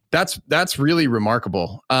that's really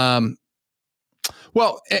remarkable. Well,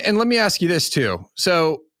 and let me ask you this too.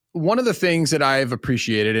 So one of the things that I've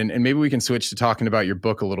appreciated, and maybe we can switch to talking about your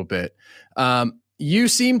book a little bit. You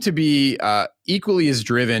seem to be equally as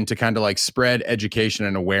driven to kind of like spread education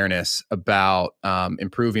and awareness about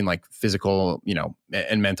improving like physical,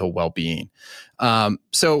 and mental well-being.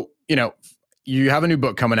 So, you have a new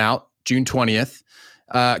book coming out June 20th.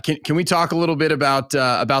 Can we talk a little bit about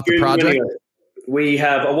the project? 20th. We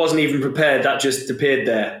have. I wasn't even prepared. That just appeared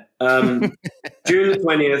there. June the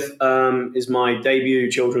 20th is my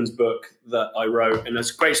debut children's book that I wrote, and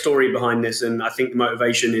there's a great story behind this. And I think the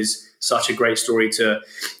motivation is such a great story for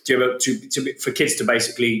kids to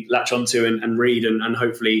basically latch onto and read and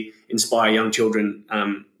hopefully inspire young children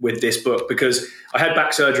with this book. Because I had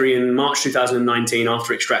back surgery in March 2019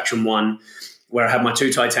 after Extraction 1, where I had my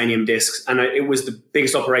 2 titanium discs, and it was the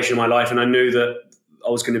biggest operation of my life. And I knew that I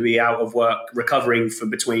was going to be out of work recovering for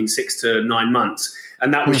between 6 to 9 months.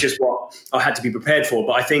 And that was just what I had to be prepared for.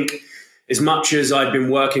 But I think as much as I'd been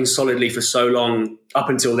working solidly for so long up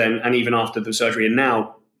until then, and even after the surgery and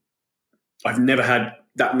now, I've never had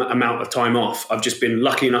that amount of time off. I've just been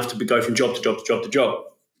lucky enough to go from job to job to job to job.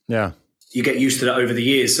 Yeah. You get used to that over the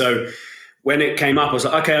years. So when it came up, I was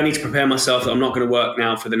like, okay, I need to prepare myself that I'm not going to work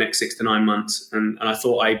now for the next 6 to 9 months. And I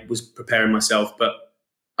thought I was preparing myself, but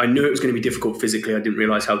I knew it was going to be difficult physically. I didn't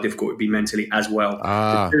realize how difficult it would be mentally as well.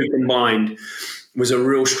 The two combined was a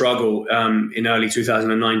real struggle in early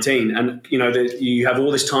 2019. And, you have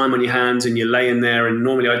all this time on your hands and you're laying there. And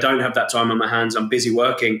normally I don't have that time on my hands. I'm busy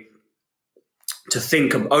working to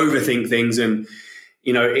overthink things. And,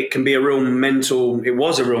 it can be it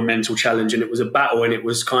was a real mental challenge, and it was a battle, and it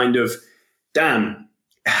was kind of, damn,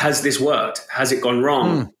 has this worked? Has it gone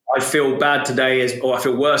wrong? I feel bad today, or I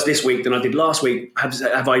feel worse this week than I did last week.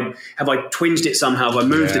 Have I twinged it somehow? Have I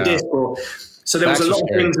moved the disc? So there was a lot of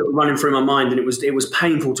things that were running through my mind, and it was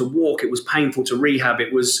painful to walk. It was painful to rehab.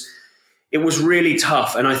 It was really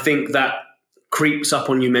tough, and I think that creeps up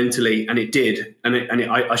on you mentally, and it did. And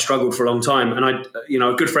I struggled for a long time. And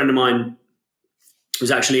a good friend of mine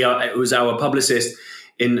was actually it was our publicist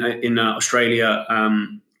in Australia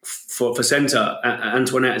for Centre.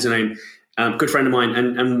 Antoinette is her name. Good friend of mine,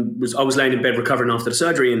 and I was laying in bed recovering after the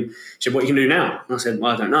surgery, and she said, "What are you going to do now?" And I said,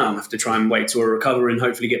 "Well, I don't know. I'll have to try and wait till I recover and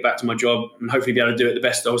hopefully get back to my job and hopefully be able to do it the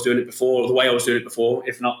best I was doing it before, or the way I was doing it before,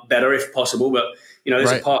 if not better, if possible." But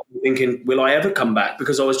there's a part of me thinking, will I ever come back?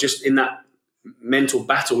 Because I was just in that mental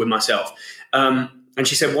battle with myself. And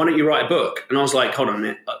she said, "Why don't you write a book?" And I was like, "Hold on a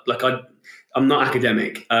minute. Like I'm not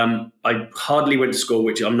academic. I hardly went to school,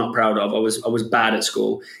 which I'm not proud of. I was bad at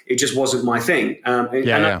school. It just wasn't my thing." And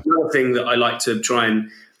that's another thing that I like to try and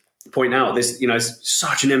point out. This,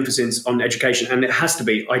 such an emphasis on education, and it has to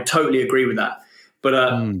be. I totally agree with that. But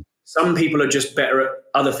some people are just better at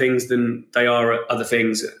other things than they are at other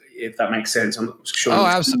things, if that makes sense. I'm not sure. Oh,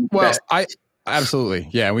 absolutely. Well, absolutely.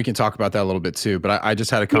 Yeah, and we can talk about that a little bit too. But I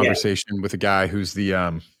just had a conversation with a guy who's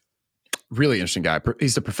the really interesting guy.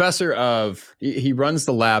 He's the professor he runs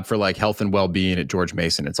the lab for like health and well-being at George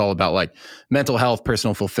Mason. It's all about like mental health,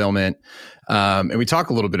 personal fulfillment. And we talk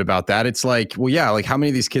a little bit about that. It's like, well, yeah, like how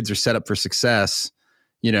many of these kids are set up for success,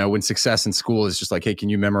 when success in school is just like, hey, can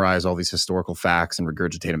you memorize all these historical facts and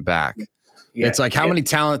regurgitate them back? Yeah. It's like, how many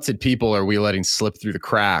talented people are we letting slip through the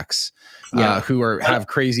cracks who have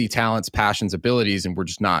crazy talents, passions, abilities, and we're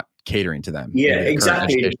just not catering to them. Yeah,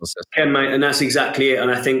 exactly. Ken, mate, and that's exactly it.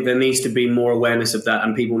 And I think there needs to be more awareness of that,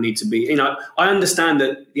 and people need to be, I understand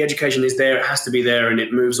that the education is there, it has to be there, and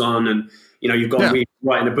it moves on. And, you've got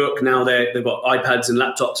writing a book now, they've got iPads and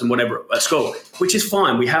laptops and whatever at school, which is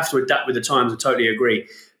fine. We have to adapt with the times. I totally agree.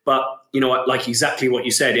 But, like exactly what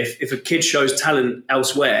you said, if a kid shows talent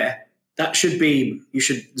elsewhere, you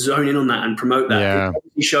should zone in on that and promote that. Yeah.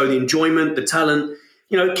 You show the enjoyment, the talent,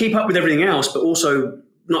 keep up with everything else, but also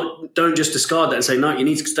don't just discard that and say, no, you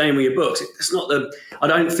need to stay in with your books. It's not I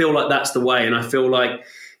don't feel like that's the way. And I feel like,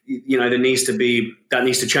 that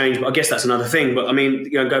needs to change, but I guess that's another thing. But I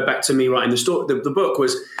mean, go back to me writing the story. The book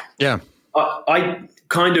was, I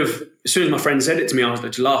kind of, as soon as my friend said it to me, I was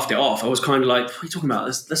just laughed it off. I was kind of like, what are you talking about?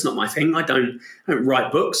 That's not my thing. I don't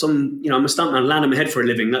write books. I'm a stuntman, land on my head for a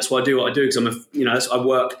living. That's why I do what I do. Because I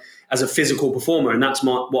work as a physical performer, and that's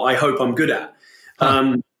what I hope I'm good at.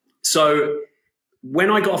 So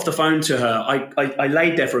when I got off the phone to her, I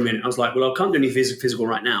laid there for a minute. I was like, well, I can't do any physical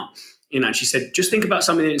right now. And she said, just think about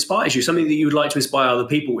something that inspires you, something that you would like to inspire other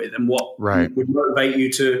people with, and what would motivate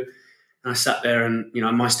you to. And I sat there, and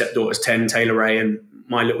my stepdaughter's 10, Taylor Ray, and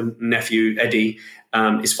my little nephew Eddie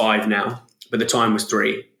is 5 now, but the time was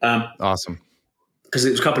 3. Awesome. Because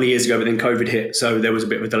it was a couple of years ago, but then COVID hit, so there was a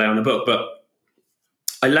bit of a delay on the book. But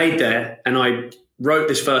I laid there and I wrote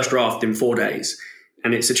this first draft in 4 days,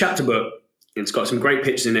 and it's a chapter book. It's got some great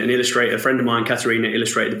pictures in it. An illustrator, a friend of mine, Katharina,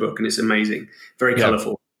 illustrated the book, and it's amazing, very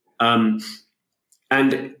colourful.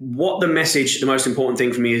 And what the most important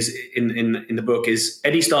thing for me is in the book is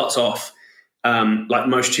Eddie starts off like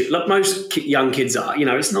most young kids are.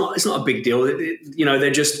 It's not a big deal.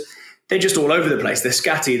 They're just all over the place. They're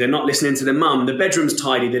scatty. They're not listening to their mum. The bedroom's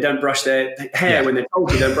tidy. They don't brush their hair when they're told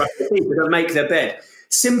to. They don't brush their teeth. They don't make their bed.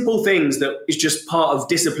 Simple things that is just part of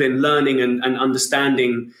discipline, learning, and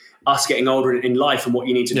understanding us getting older in life and what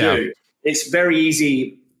you need to do. It's very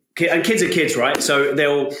easy. And kids are kids, right? So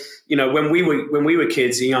they'll, when we were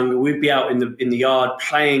kids and younger, we'd be out in the yard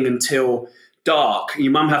playing until dark.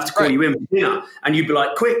 Your mum have to call you in for dinner, and you'd be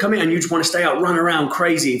like, "Quick, come in!" And you just want to stay out, run around,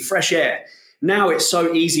 crazy, fresh air. Now it's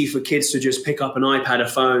so easy for kids to just pick up an iPad, a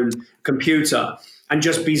phone, computer, and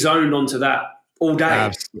just be zoned onto that all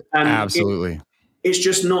day. Absolutely. It's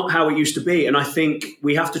just not how it used to be. And I think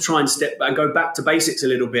we have to try and step back and go back to basics a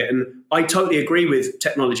little bit. And I totally agree with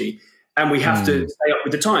technology. And we have to stay up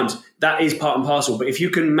with the times. That is part and parcel. But if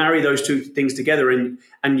you can marry those two things together and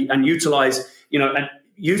utilize,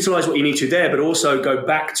 utilize what you need to there, but also go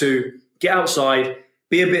back to get outside,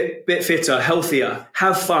 be a bit fitter, healthier,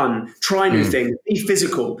 have fun, try new things, be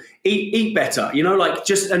physical, eat better.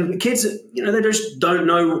 And kids, they just don't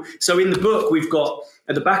know. So in the book,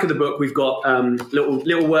 at the back of the book, we've got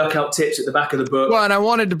little workout tips at the back of the book. Well, and I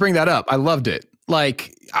wanted to bring that up. I loved it.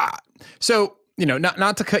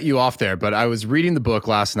 Not to cut you off there, but I was reading the book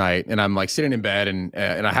last night, and I'm like sitting in bed, and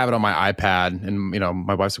I have it on my iPad, and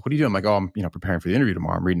my wife's like, "What are you doing?" I'm like, "Oh, I'm preparing for the interview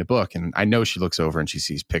tomorrow. I'm reading a book," and I know she looks over and she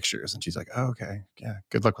sees pictures, and she's like, "Oh, okay, yeah,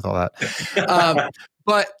 good luck with all that."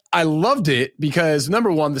 But I loved it because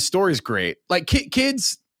number one, the story's great. Like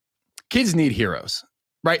kids need heroes,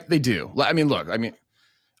 right? They do. I mean, look,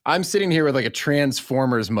 I'm sitting here with like a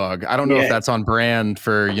Transformers mug. I don't know if that's on brand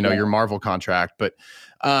for your Marvel contract, but.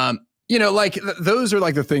 Those are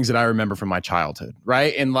like the things that I remember from my childhood,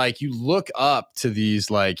 right? And like you look up to these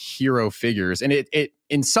like hero figures, and it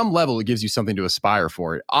in some level it gives you something to aspire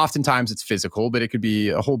for. It oftentimes it's physical, but it could be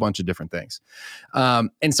a whole bunch of different things.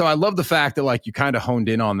 And so I love the fact that like you kind of honed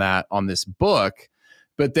in on that on this book.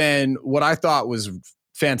 But then what I thought was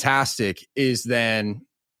fantastic is then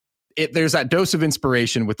there's that dose of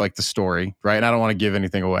inspiration with like the story, right? And I don't want to give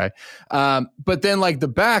anything away. But then like the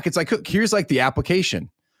back, it's like, here's like the application.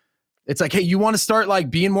 It's like, hey, you want to start like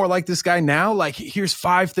being more like this guy now? Like, here's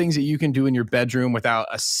 5 things that you can do in your bedroom without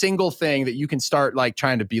a single thing that you can start like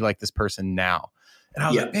trying to be like this person now. And I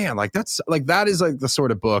was like, man, like that is like the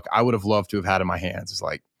sort of book I would have loved to have had in my hands as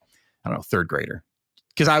like, I don't know, 3rd grader.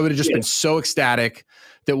 Because I would have just been so ecstatic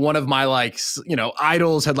that one of my like,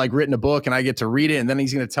 idols had like written a book and I get to read it. And then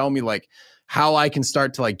he's going to tell me like how I can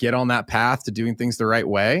start to like get on that path to doing things the right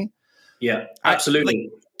way. Yeah, absolutely.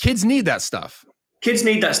 Kids need that stuff. Kids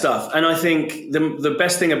need that stuff. And I think the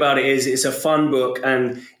best thing about it is it's a fun book.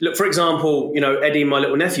 And look, for example, Eddie, my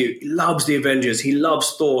little nephew, he loves the Avengers. He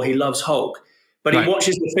loves Thor. He loves Hulk. But he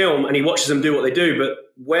watches the film and he watches them do what they do. But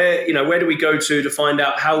where do we go to find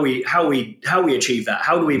out how we achieve that?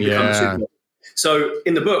 How do we become a superhero? So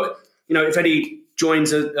in the book, if Eddie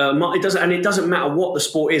joins it doesn't matter what the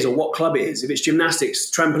sport is or what club it is. If it's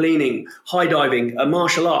gymnastics, trampolining, high diving, a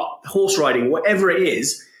martial art, horse riding, whatever it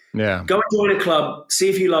is, go and join a club, see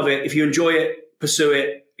if you love it. If you enjoy it, pursue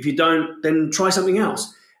it. If you don't, then try something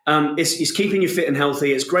else. It's keeping you fit and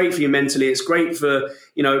healthy. It's great for you mentally. It's great for,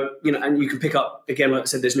 and you can pick up, again, like I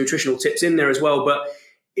said, there's nutritional tips in there as well, but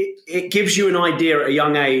it gives you an idea at a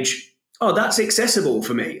young age. Oh, that's accessible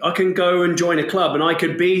for me. I can go and join a club and I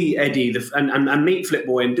could be Eddie and meet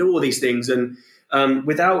Flipboy and do all these things. And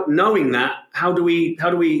without knowing that, how do we,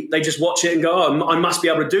 they just watch it and go, oh, I must be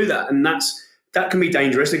able to do that. And that's that can be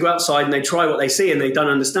dangerous. They go outside and they try what they see and they don't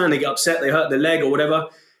understand. They get upset, they hurt their leg or whatever.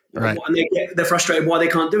 Right. And they're frustrated why they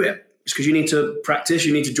can't do it. It's because you need to practice,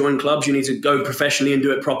 you need to join clubs, you need to go professionally and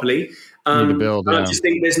do it properly. Need to build, I just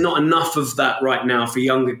think there's not enough of that right now for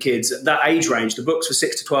younger kids at that age range. The book's for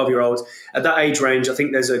 6 to 12-year-olds. At that age range, I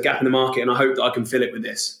think there's a gap in the market, and I hope that I can fill it with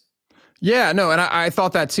this. Yeah, no, and I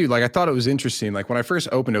thought that too. Like, I thought it was interesting. Like, when I first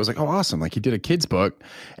opened it, I was like, oh, awesome. Like, he did a kid's book.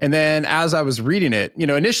 And then as I was reading it,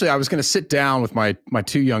 initially I was going to sit down with my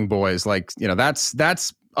 2 young boys. Like,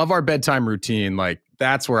 that's of our bedtime routine. Like,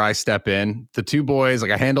 that's where I step in. The 2 boys,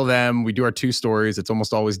 like, I handle them. We do our 2 stories. It's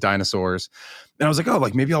almost always dinosaurs. And I was like, oh,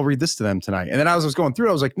 like, maybe I'll read this to them tonight. And then as I was going through it,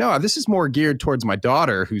 I was like, no, this is more geared towards my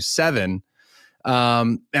daughter, who's 7.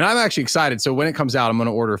 And I'm actually excited. So when it comes out, I'm going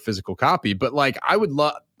to order a physical copy. But like,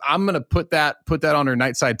 I'm going to put that on her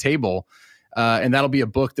nightside table. And that'll be a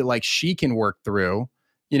book that like she can work through.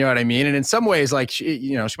 You know what I mean? And in some ways, like,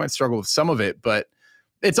 she might struggle with some of it, but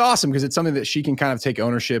it's awesome because it's something that she can kind of take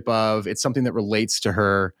ownership of. It's something that relates to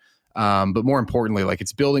her. But more importantly, like,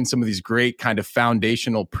 it's building some of these great kind of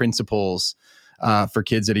foundational principles for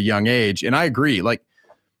kids at a young age. And I agree, like,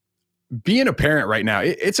 being a parent right now,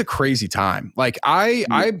 it's a crazy time. Like,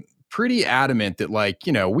 I'm pretty adamant that, like,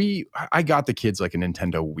 I got the kids like a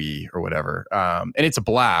Nintendo Wii or whatever. And it's a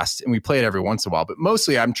blast and we play it every once in a while, but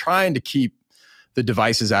mostly I'm trying to keep the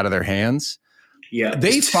devices out of their hands. Yeah,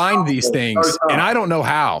 they find these things and I don't know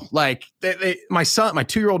how. Like, my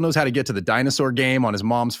 2-year-old knows how to get to the dinosaur game on his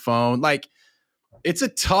mom's phone. Like, it's a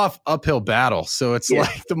tough uphill battle. So it's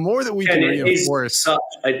like the more that we can reinforce. It's such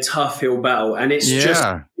a tough hill battle. And it's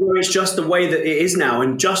just the way that it is now.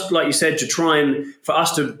 And just like you said, for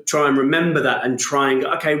us to try and remember that and try and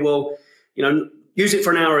go, okay, well, use it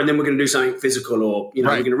for an hour and then we're going to do something physical, or, we're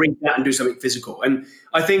going to read that and do something physical. And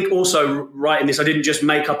I think also writing this, I didn't just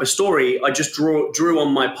make up a story. I just drew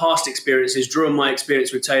on my past experiences, drew on my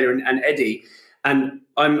experience with Taylor and Eddie. And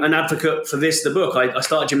I'm an advocate for the book. I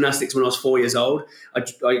started gymnastics when I was 4 years old.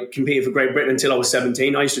 I competed for Great Britain until I was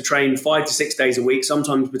 17. I used to train 5 to 6 days a week,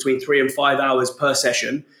 sometimes between 3 and 5 hours per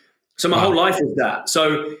session. So my whole life is that.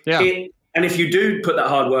 So and if you do put that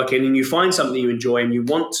hard work in and you find something you enjoy and you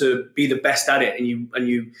want to be the best at it and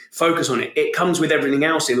you focus on it, it comes with everything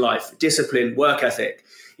else in life: discipline, work ethic,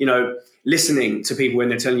 listening to people when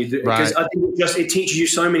they're telling you. Because I think it teaches you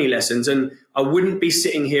so many lessons. And I wouldn't be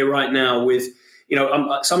sitting here right now with,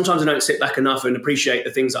 sometimes I don't sit back enough and appreciate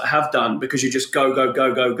the things that I have done because you just go, go,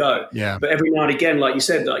 go, go, go. Yeah. But every now and again, like you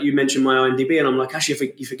said, like you mentioned my IMDb, and I'm like,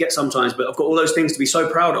 actually, you forget sometimes, but I've got all those things to be so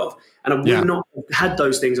proud of. And I would not have had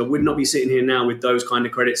those things. I would not be sitting here now with those kind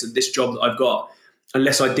of credits of this job that I've got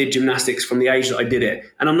unless I did gymnastics from the age that I did it.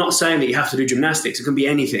 And I'm not saying that you have to do gymnastics. It can be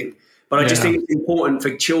anything. But I just think it's important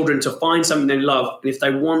for children to find something they love. And if they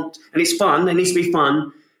want, and it's fun, it needs to be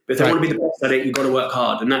fun. But if they want to be the best at it, you've got to work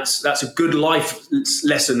hard. And that's a good life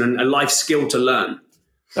lesson and a life skill to learn.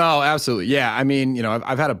 Oh, absolutely. Yeah. I mean,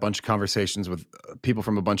 I've had a bunch of conversations with people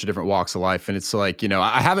from a bunch of different walks of life. And it's like,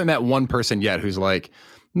 I haven't met one person yet who's like,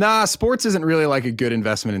 nah, sports isn't really like a good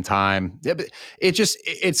investment in time. Yeah, but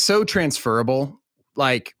it's so transferable.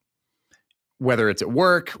 Like, whether it's at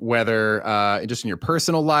work, whether just in your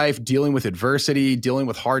personal life, dealing with adversity, dealing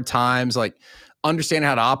with hard times, like understanding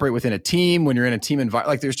how to operate within a team when you're in a team environment.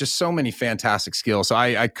 Like, there's just so many fantastic skills. So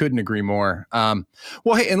I couldn't agree more.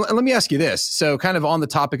 Well, hey, and let me ask you this. So kind of on the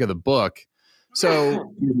topic of the book.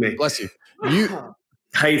 So bless you.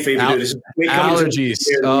 Hay fever, allergies.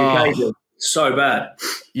 So bad.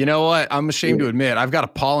 You know what? I'm ashamed to admit I've got a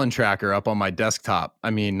pollen tracker up on my desktop. I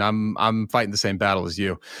mean, I'm fighting the same battle as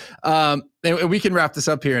you. And we can wrap this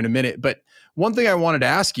up here in a minute. But one thing I wanted to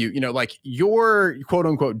ask you, like, your quote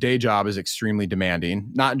unquote day job is extremely demanding,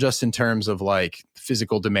 not just in terms of like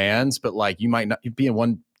physical demands, but like you might not be in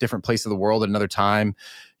one different place of the world at another time.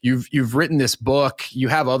 You've written this book. You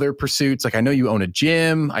have other pursuits. Like, I know you own a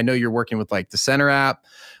gym. I know you're working with like the Center app.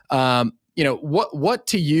 What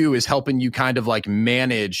to you is helping you kind of like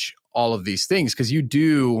manage all of these things? Because you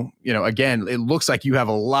do, again, it looks like you have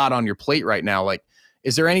a lot on your plate right now. Like,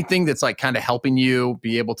 is there anything that's like kind of helping you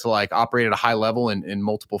be able to like operate at a high level in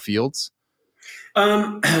multiple fields?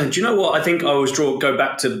 Do you know what? I think I always go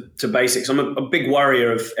back to basics. I'm a big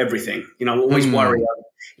worrier of everything. I'm always worried.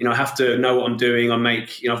 I have to know what I'm doing. I've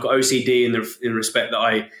got OCD in respect that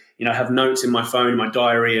I have notes in my phone, in my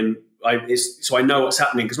diary, and so I know what's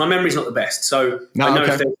happening because my memory's not the best. So I know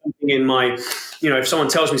if there's something in my, if someone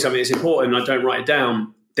tells me something that's important and I don't write it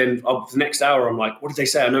down, then the next hour I'm like, what did they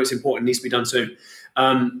say? I know it's important, it needs to be done soon.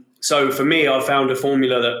 So for me, I found a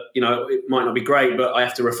formula that, it might not be great, but I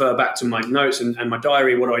have to refer back to my notes and my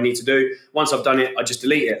diary. What do I need to do? Once I've done it, I just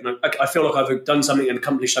delete it. And I feel like I've done something and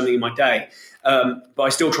accomplished something in my day. But I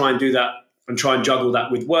still try and do that and try and juggle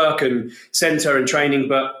that with work and center and training.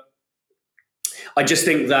 But I just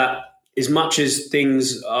think that as much as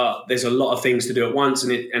things are, there's a lot of things to do at once.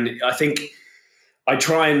 And I think I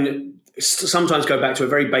try and sometimes go back to a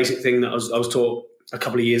very basic thing that I was taught a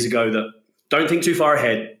couple of years ago, that don't think too far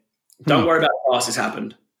ahead. Don't worry about the past has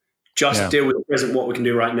happened. Just deal with the present, what we can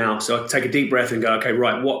do right now. So I take a deep breath and go, okay,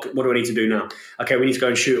 right, what do I need to do now? Okay, we need to go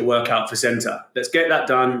and shoot a workout for center. Let's get that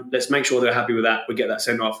done. Let's make sure they're happy with that. We get that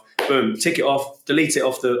sent off. Boom, tick it off, delete it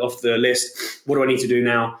off the list. What do I need to do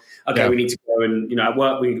now? Okay, we need to go and, at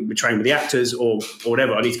work, we train with the actors or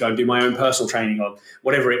whatever. I need to go and do my own personal training or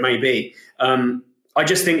whatever it may be. I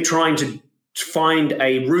just think trying to find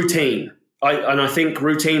a routine. I think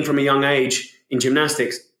routine from a young age in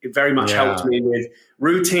gymnastics, it very much helped me with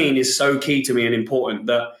routine is so key to me and important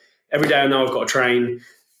that every day I know I've got to train.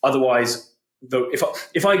 Otherwise,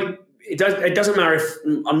 it doesn't matter if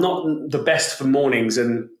I'm not the best for mornings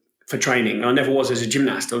and for training. I never was as a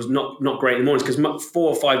gymnast. I was not great in the mornings because 4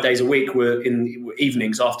 or 5 days a week were in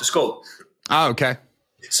evenings after school. Oh, okay.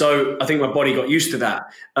 So I think my body got used to that.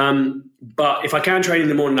 But if I can train in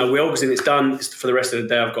the morning, I will, because then it's done. For the rest of the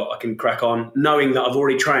day, I can crack on, knowing that I've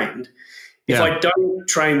already trained. If I don't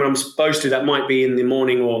train when I'm supposed to, that might be in the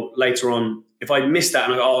morning or later on. If I miss that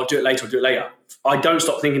and I go, I'll do it later, I don't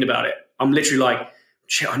stop thinking about it. I'm literally like,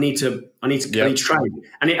 shit, I need to train.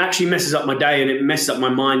 And it actually messes up my day and it messes up my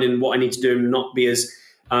mind and what I need to do and not be as,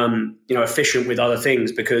 efficient with other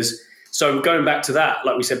things. So going back to that,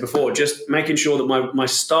 like we said before, just making sure that my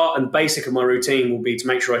start and basic of my routine will be to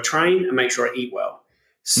make sure I train and make sure I eat well.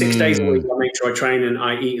 6 days a week, I make sure I train and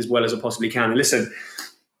I eat as well as I possibly can. And listen,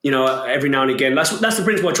 every now and again, that's the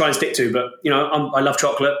principle I try and stick to. But, I love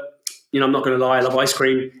chocolate. I'm not going to lie. I love ice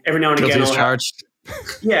cream. Every now and again,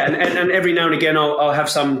 and every now and again, I'll have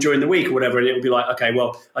some during the week or whatever. And it'll be like, okay,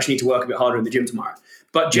 well, I just need to work a bit harder in the gym tomorrow.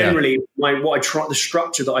 But generally, the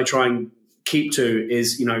structure that I try and keep to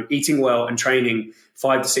is, eating well and training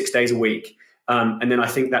 5 to 6 days a week. And then I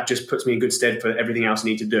think that just puts me in good stead for everything else I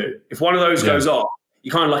need to do. If one of those goes off,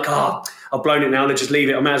 you're kind of like, I've blown it now. Let's just leave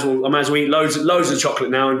it. I might as well eat loads of chocolate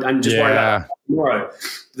now and just worry about it tomorrow.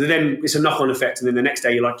 Then it's a knock-on effect. And then the next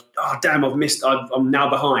day you're like, oh, damn, I've missed. I'm now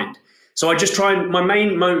behind. So I just try and my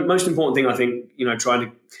most important thing, I think, trying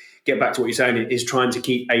to get back to what you're saying is trying to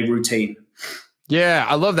keep a routine. Yeah,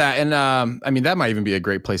 I love that. And that might even be a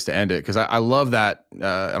great place to end it, because I love that.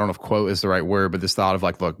 I don't know if quote is the right word, but this thought of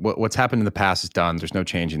like, look, what's happened in the past is done. There's no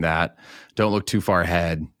changing that. Don't look too far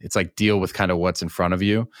ahead. It's like deal with kind of what's in front of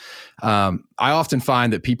you. I often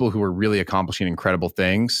find that people who are really accomplishing incredible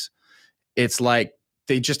things, it's like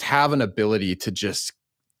they just have an ability to just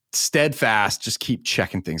steadfast, just keep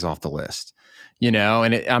checking things off the list. And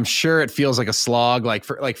I'm sure it feels like a slog. Like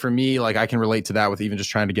for me, like I can relate to that with even just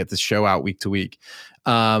trying to get this show out week to week.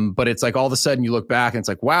 But it's like all of a sudden you look back and it's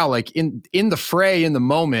like, wow, like in the fray, in the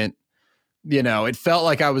moment, it felt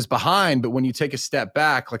like I was behind. But when you take a step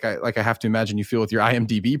back, like I have to imagine you feel with your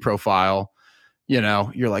IMDb profile,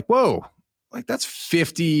 you're like, whoa, like that's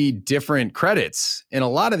 50 different credits. And a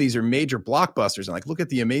lot of these are major blockbusters. And like, look at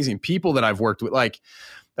the amazing people that I've worked with. Like,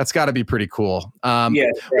 that's got to be pretty cool.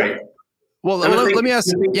 Right. Well, let me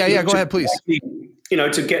ask. Yeah, go ahead, please.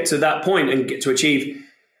 To get to that point and get to achieve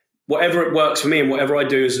whatever it works for me and whatever I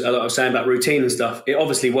do, as I was saying about routine and stuff, it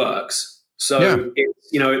obviously works. So,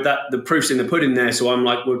 that the proof's in the pudding there. So I'm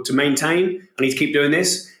like, well, to maintain, I need to keep doing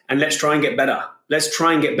this and let's try and get better. Let's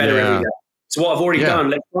try and get better every day. So what I've already done,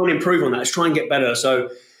 let's try and improve on that. Let's try and get better. So,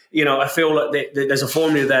 I feel like there's a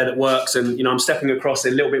formula there that works. And, I'm stepping across a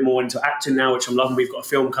little bit more into acting now, which I'm loving. We've got a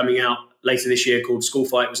film coming out later this year called School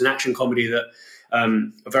Fight. It was an action comedy that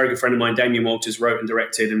a very good friend of mine, Damien Walters, wrote and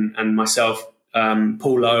directed, and myself,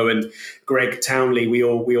 Paul Lowe and Greg Townley, we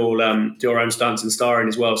all do our own stunts and starring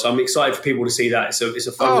as well. So I'm excited for people to see that. It's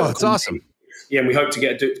a fun. Oh, it's awesome. Yeah, and we hope to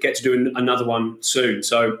get to do another one soon.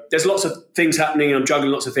 So there's lots of things happening, and I'm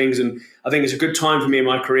juggling lots of things, and I think it's a good time for me in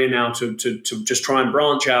my career now to just try and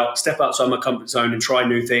branch out, step outside my comfort zone, and try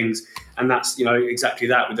new things. And that's exactly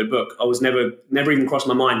that with the book. I was never even crossed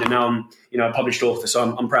my mind, and now I'm a published author,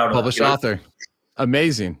 so I'm proud of published author.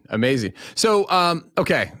 Amazing. So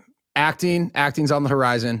okay. Acting's on the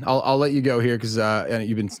horizon. I'll let you go here because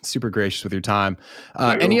you've been super gracious with your time.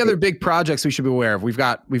 Any other big projects we should be aware of? We've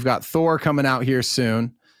got Thor coming out here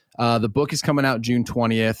soon. The book is coming out June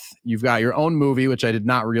 20th. You've got your own movie, which I did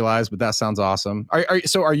not realize, but that sounds awesome.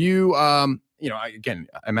 Are you again,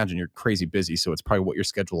 I imagine you're crazy busy, so it's probably what your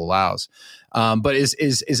schedule allows. But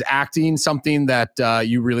is acting something that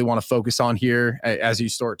you really want to focus on here as you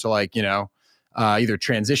start to either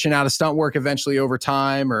transition out of stunt work eventually over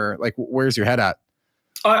time, or like where's your head at?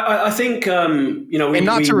 I think and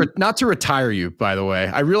not to retire you, by the way.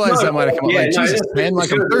 I realize that might have come up. Jesus, man,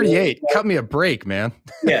 I'm 38. Cut me a break, man.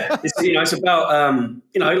 Yeah, it's about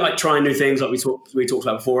like trying new things, like we talked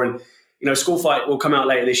about before, and School Fight will come out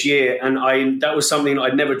later this year, and that was something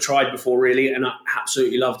I'd never tried before, really, and I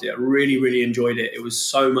absolutely loved it. I really, really enjoyed it. It was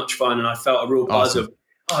so much fun, and I felt a real buzz of,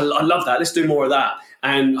 I love that. Let's do more of that.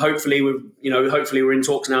 And hopefully we're in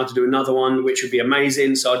talks now to do another one, which would be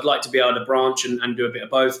amazing. So I'd like to be able to branch and do a bit of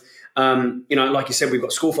both. Like you said, we've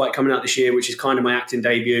got School Fight coming out this year, which is kind of my acting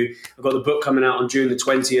debut. I've got the book coming out on June the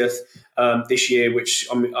 20th this year, which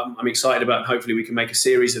I'm excited about. Hopefully we can make a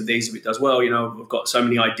series of these if it does well. I've got so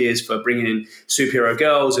many ideas for bringing in superhero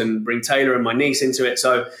girls and bring Taylor and my niece into it.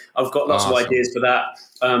 So I've got lots of ideas for that.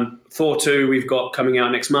 Thor 2 we've got coming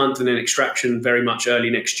out next month, and then Extraction very much early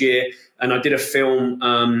next year. And I did a film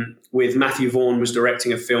with Matthew Vaughn was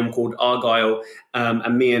directing a film called Argyle,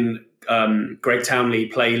 and me and Greg Townley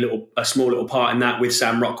play a small little part in that with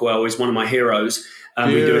Sam Rockwell, who is one of my heroes.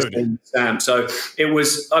 We do a film with Sam. So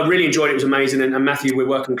I really enjoyed it. It was amazing. And Matthew, we're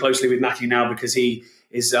working closely with Matthew now because he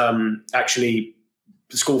is actually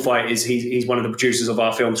School Fight he's one of the producers of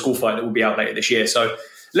our film School Fight that will be out later this year. So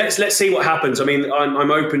let's see what happens. I mean, I'm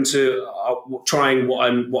open to trying what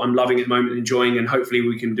I'm loving at the moment, enjoying, and hopefully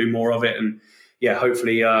we can do more of it. And yeah,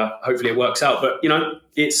 hopefully it works out. But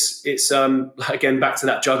it's again back to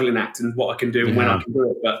that juggling act and what I can do and when I can do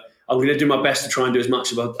it. But I'm going to do my best to try and do as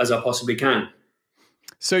much as I possibly can.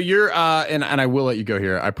 So you're, and I will let you go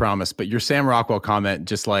here, I promise, but your Sam Rockwell comment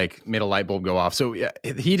just made a light bulb go off. So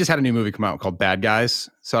he just had a new movie come out called Bad Guys.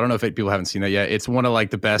 So I don't know if people haven't seen that yet. It's one of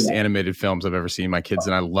the best animated films I've ever seen. My kids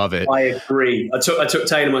and I love it. I agree. I took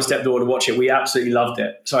Taylor, my stepdaughter, to watch it. We absolutely loved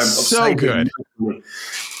it. So good.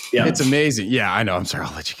 Yeah. It's amazing. Yeah, I know. I'm sorry.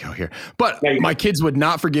 I'll let you go here. But my kids would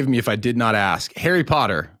not forgive me if I did not ask. Harry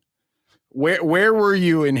Potter. Where were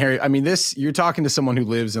you in Harry? I mean, you're talking to someone who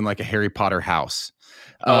lives in a Harry Potter house.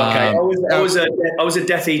 Okay, I was a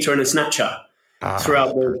Death Eater and a Snatcher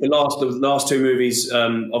throughout the last two movies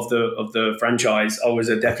of the franchise. I was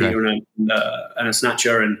a Death Eater and a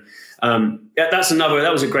Snatcher, and that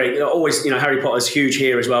was a great. Always, Harry Potter's huge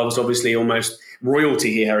here as well. Was obviously almost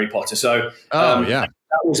royalty here, Harry Potter. So that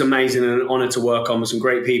was amazing and an honor to work on with some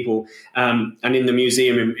great people. And in the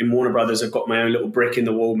museum in Warner Brothers, I've got my own little brick in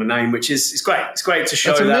the wall, my name, which is great. It's great to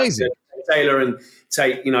show that to Taylor and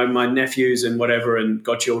take my nephews and whatever and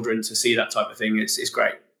godchildren to see that type of thing. It's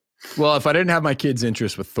great. Well, if I didn't have my kids'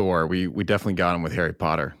 interest with Thor, we definitely got them with Harry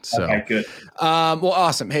Potter. So okay, good. Well,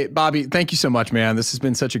 awesome. Hey, Bobby, thank you so much, man. This has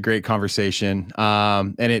been such a great conversation.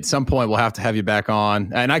 And at some point we'll have to have you back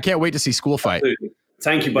on. And I can't wait to see School Fight. Absolutely.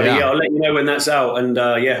 Thank you, buddy. Yeah, I'll let you know when that's out. And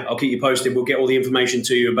I'll keep you posted. We'll get all the information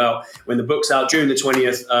to you about when the book's out, June the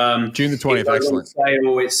 20th. June the 20th, excellent.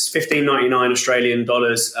 Sale. It's $15.99 Australian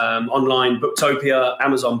dollars online, Booktopia,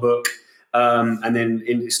 Amazon Book. And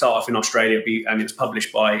then start off in Australia, and it's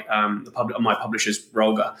published by my publishers,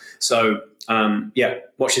 Rolga. So,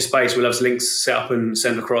 watch this space. We'll have some links set up and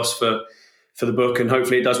sent across for the book, and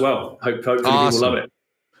hopefully it does well. Hopefully people love it.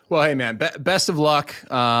 Well, hey, man, best of luck,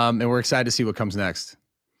 and we're excited to see what comes next.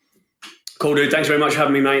 Cool, dude. Thanks very much for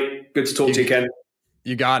having me, mate. Good to talk to you, Ken.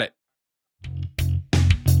 You got it.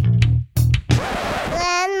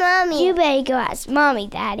 Mommy, you better go ask Mommy,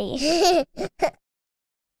 Daddy.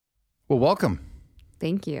 Well, welcome.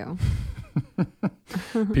 Thank you.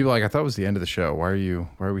 People I thought it was the end of the show. Why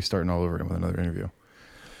are we starting all over again with another interview?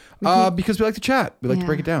 Because we like to chat. We like to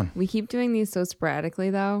break it down. We keep doing these so sporadically,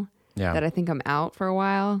 though. Yeah. That I think I'm out for a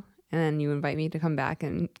while, and then you invite me to come back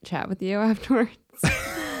and chat with you afterwards. So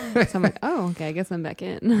I'm like, oh, okay, I guess I'm back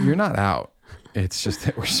in. You're not out. It's just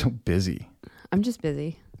that we're so busy. I'm just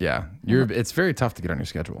busy. Yeah. It's very tough to get on your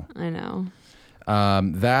schedule. I know.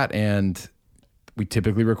 That, and we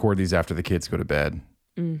typically record these after the kids go to bed.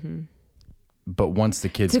 Mm-hmm. But once the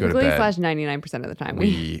kids go to bed, typically / 99% of the time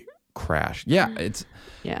we crash. Yeah. It's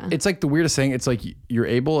the weirdest thing. It's you're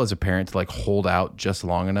able as a parent to hold out just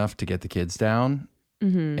long enough to get the kids down.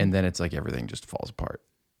 Mm-hmm. And then it's everything just falls apart.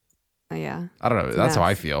 Yeah. I don't know. That's how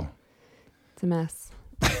I feel. It's a mess.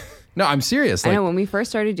 No, I'm serious. I know when we first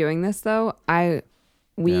started doing this though,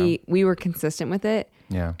 we were consistent with it.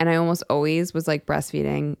 Yeah. And I almost always was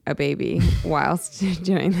breastfeeding a baby whilst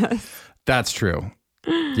doing this. That's true.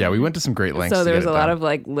 Yeah, we went to some great lengths. So there was a lot of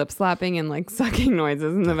lip slapping and sucking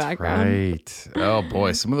noises in the background. Right. Oh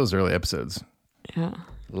boy, some of those early episodes. Yeah.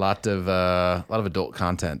 A lot of adult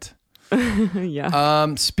content.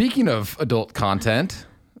 Yeah. Speaking of adult content,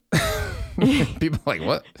 people are like,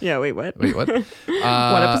 what? Yeah. Wait, what? Wait, what? What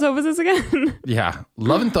episode was this again? Yeah.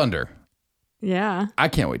 Love and Thunder. Yeah. I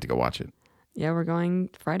can't wait to go watch it. Yeah. We're going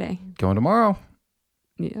Friday. Going tomorrow.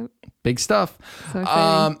 Yeah. Big stuff. So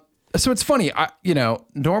exciting. So it's funny.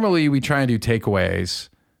 Normally we try and do takeaways.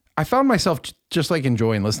 I found myself just like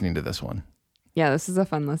enjoying listening to this one. Yeah. This is a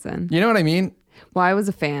fun listen. You know what I mean? Well, I was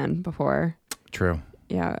a fan before. True.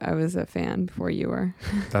 Yeah. I was a fan before you were.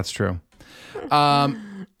 That's true. I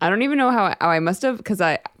don't even know how I must have, because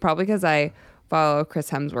I follow Chris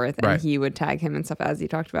Hemsworth and Right. he would tag him and stuff as he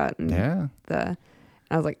talked about. And Yeah.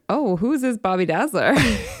 I was like, oh, who's this Bobby Dazzler?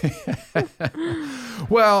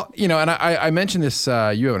 Well, and I mentioned this,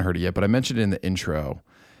 you haven't heard it yet, but I mentioned it in the intro.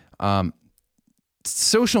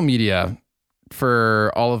 Social media,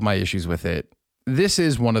 for all of my issues with it, this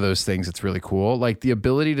is one of those things that's really cool. Like the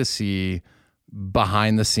ability to see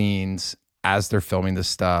behind the scenes as they're filming this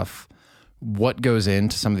stuff, what goes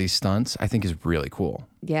into some of these stunts, I think is really cool.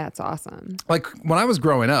 Yeah, it's awesome. Like when I was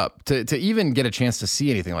growing up, to even get a chance to see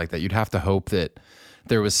anything like that, you'd have to hope that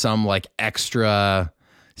there was some like extra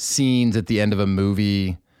scenes at the end of a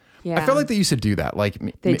movie. Yeah. I felt like they used to do that. Like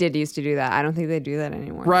They did used to do that. I don't think they do that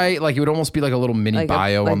anymore. right? Like it would almost be like a little mini Like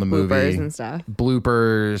bio on the movie. bloopers and stuff.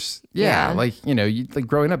 Bloopers. Yeah. Yeah. Like, like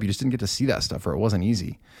growing up, you just didn't get to see that stuff or it wasn't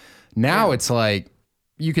easy. Now it's like,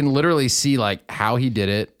 you can literally see like how he did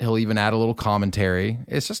it. He'll even add a little commentary.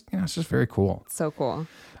 It's just, it's just very cool. So cool.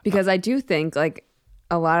 Because I do think like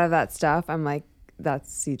a lot of that stuff, I'm like,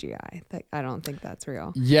 that's CGI. Like, I don't think that's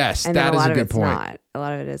real. Yes, And that then is a lot a of good it's point. not. A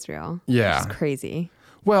lot of it is real. Yeah. It's crazy.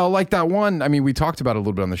 Well, like that one, I mean, we talked about it a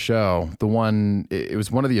little bit on the show. The one, it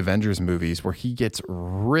was one of the Avengers movies where he gets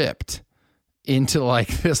ripped into like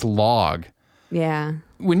this log. Yeah.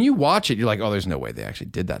 When you watch it, you're like, oh, there's no way they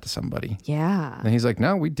actually did that to somebody. Yeah. And he's like,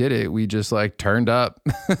 no, we did it. We just like turned up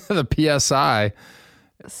the PSI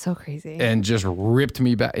So crazy. and just ripped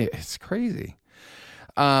me back. It's crazy.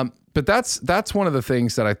 But that's one of the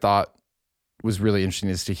things that I thought was really interesting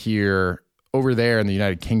is to hear over there in the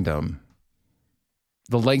United Kingdom,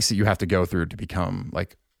 the lengths that you have to go through to become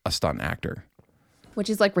like a stunt actor. Which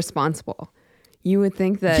is like responsible. You would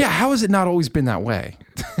think that. Yeah. How has it not always been that way?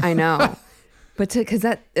 I know. But because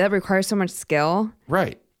that requires so much skill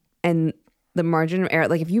Right. and the margin of error.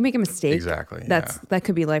 Like if you make a mistake, Exactly, that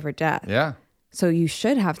could be life or death. Yeah. So you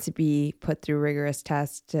should have to be put through rigorous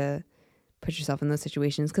tests to put yourself in those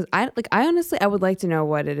situations. Because I honestly, I would like to know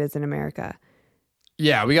what it is in America.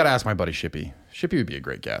 Yeah. We got to ask my buddy Shippy. Shippy would be a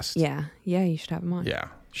great guest. Yeah. Yeah. You should have him on. Yeah.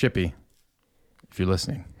 Shippy, if you're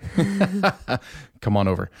listening, come on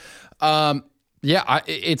over.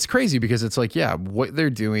 It's crazy because it's like, what they're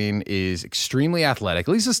doing is extremely athletic.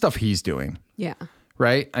 At least the stuff he's doing. Yeah.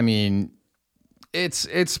 Right. I mean,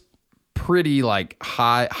 it's pretty like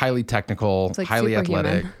highly technical, It's like highly superhuman.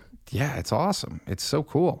 athletic. Yeah. It's awesome. It's so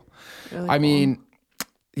cool. Really I cool. mean,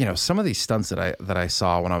 some of these stunts that I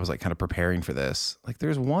saw when I was like kind of preparing for this, like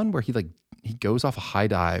there's one where he goes off a high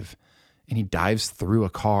dive and he dives through a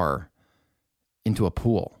car into a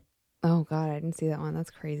pool. Oh God, I didn't see that one. That's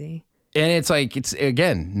crazy. And it's like, it's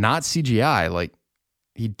again, not CGI. Like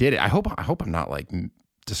he did it. I hope I'm not like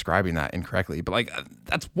describing that incorrectly, but like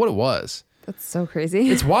that's what it was. That's so crazy.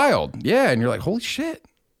 It's wild. Yeah. And you're like, holy shit.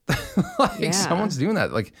 Like Yeah. someone's doing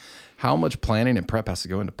that. Like how much planning and prep has to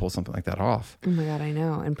go in to pull something like that off? Oh my God, I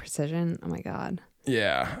know. And precision. Oh my God.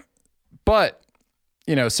 Yeah. But,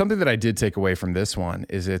 something that I did take away from this one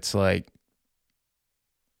is it's like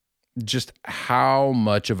just how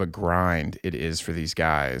much of a grind it is for these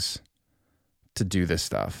guys to do this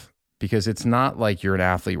stuff. Because it's not like you're an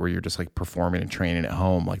athlete where you're just like performing and training at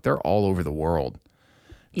home. Like they're all over the world.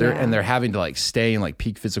 And they're having to like stay in like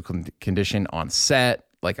peak physical condition on set.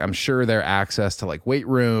 Like I'm sure their access to like weight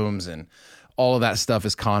rooms and all of that stuff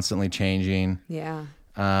is constantly changing. Yeah.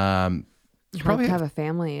 You probably have a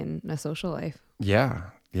family and a social life. Yeah.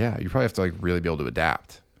 Yeah. You probably have to like really be able to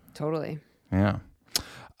adapt. Totally. Yeah.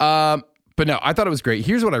 But no, I thought it was great.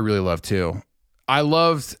 Here's what I really loved too. I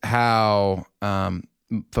loved how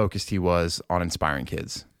focused he was on inspiring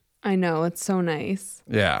kids. I know. It's so nice.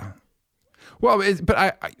 Yeah. Well,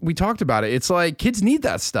 we talked about it. It's like kids need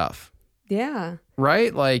that stuff, Yeah.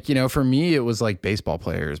 right? Like, for me, it was like baseball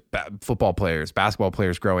players, football players, basketball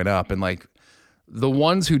players growing up. And like the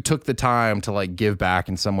ones who took the time to like give back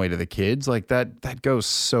in some way to the kids, like that goes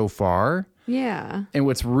so far. Yeah. And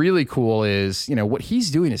what's really cool is, what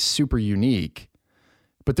he's doing is super unique,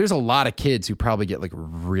 but there's a lot of kids who probably get like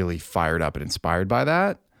really fired up and inspired by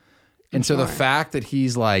that. And so the fact that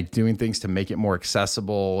he's like doing things to make it more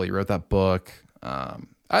accessible, he wrote that book.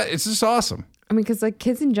 It's just awesome. I mean, because like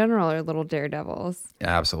kids in general are little daredevils.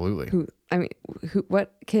 Absolutely.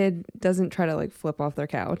 What kid doesn't try to like flip off their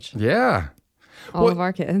couch? Yeah. All of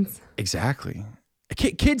our kids. Exactly.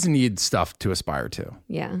 Kids need stuff to aspire to.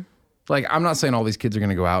 Yeah. Like, I'm not saying all these kids are going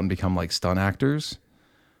to go out and become like stunt actors,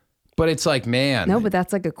 but it's like, man. No, but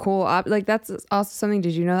that's like a cool like that's also something.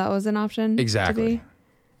 Did you know that was an option? Exactly. To be?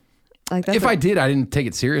 Like that's if I did, I didn't take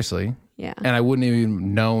it seriously. Yeah. And I wouldn't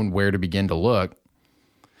even known where to begin to look.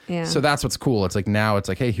 Yeah. So that's what's cool. It's like now it's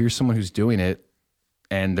like, hey, here's someone who's doing it,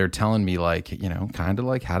 and they're telling me like, kind of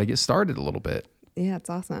like how to get started a little bit. Yeah, it's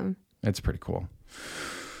awesome. It's pretty cool.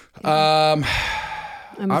 I'm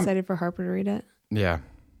excited for Harper to read it. Yeah.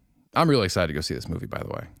 I'm really excited to go see this movie, by the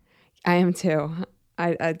way. I am too.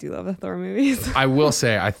 I do love the Thor movies. I will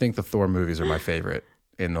say, I think the Thor movies are my favorite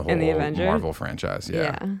in the whole Avengers? Marvel franchise.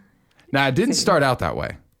 Yeah. Yeah. Now, it didn't start out that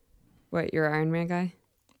way. What, you're an Iron Man guy?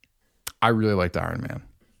 I really liked Iron Man.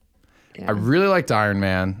 Yeah. I really liked Iron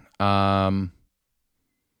Man. Iron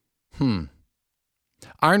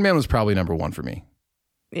Man was probably number one for me.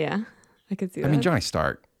 Yeah. I could see that. I mean, Johnny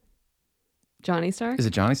Stark. Johnny Stark? Is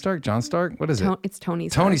it Johnny Stark? John Stark? What is it? It's Tony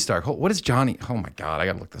Stark. Tony Stark. What is Johnny? Oh my God, I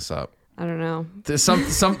gotta look this up. I don't know. There's some.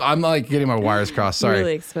 I'm like getting my wires crossed. Sorry. You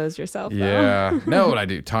really exposed yourself. Yeah. No, what I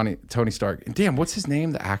do. Tony Stark. Damn, what's his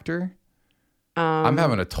name? The actor? I'm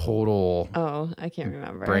having a total I can't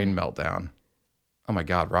remember. brain meltdown. Oh my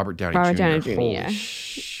God, Robert Downey Robert Jr. Downey Jr., Holy yeah.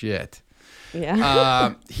 shit.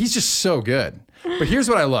 Yeah. He's just so good. But here's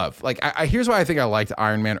what I love. Like, here's why I think I liked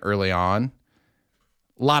Iron Man early on.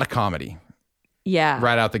 A lot of comedy. Yeah.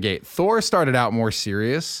 Right out the gate. Thor started out more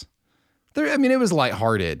serious. It was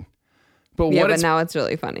lighthearted. But but now it's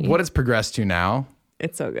really funny. What it's progressed to now.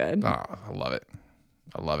 It's so good. Oh, I love it.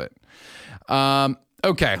 I love it.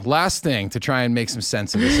 Okay, last thing to try and make some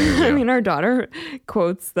sense of this interview. I mean, our daughter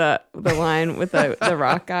quotes the line with the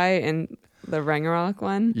rock guy and the Ragnarok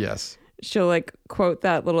one. Yes. She'll like quote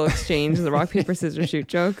that little exchange, the rock, paper, scissors, shoot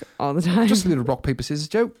joke all the time. Just a little rock, paper, scissors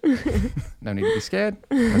joke. No need to be scared.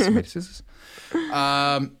 Rock, paper, scissors.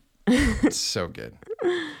 It's so good.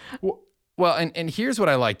 Well, and here's what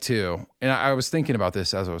I like too. And I was thinking about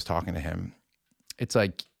this as I was talking to him. It's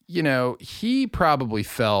like, he probably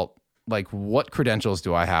felt like, what credentials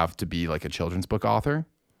do I have to be like a children's book author?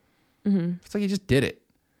 Mm-hmm. It's like he just did it.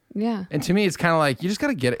 Yeah. And to me, it's kind of like, you just got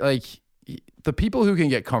to get it. Like, the people who can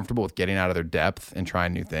get comfortable with getting out of their depth and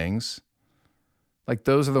trying new things, like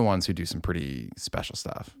those are the ones who do some pretty special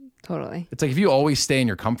stuff. Totally. It's like if you always stay in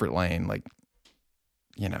your comfort lane, like,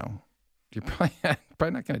 you're probably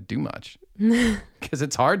not going to do much because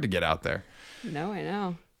it's hard to get out there. No, I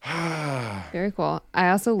know. Very cool. I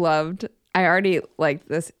already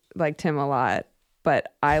liked him a lot,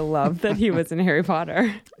 but I love that he was in Harry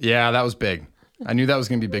Potter. Yeah, that was big. I knew that was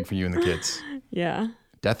going to be big for you and the kids. Yeah.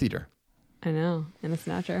 Death Eater. I know. And a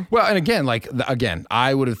Snatcher. Well, and again,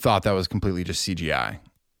 I would have thought that was completely just CGI.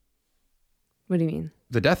 What do you mean?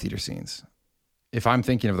 The Death Eater scenes. If I'm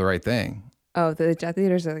thinking of the right thing. Oh, the Death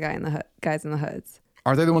Eaters are the guys in the hoods.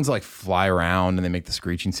 Are they the ones that like fly around and they make the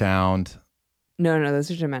screeching sound? No, those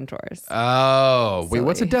are Dementors. Oh, wait,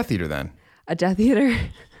 what's a Silly. Death Eater then? A Death Eater.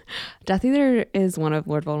 Death Eater is one of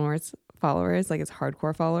Lord Voldemort's followers, like his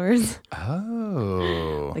hardcore followers.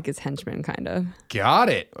 Oh. Like his henchmen, kind of. Got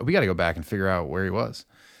it. We got to go back and figure out where he was.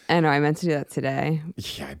 I know, I meant to do that today,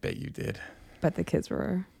 Yeah, I bet you did. but the kids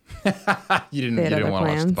were... You didn't They had other want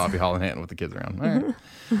to watch the plans. Bobby Holland Hanton with the kids around. All right.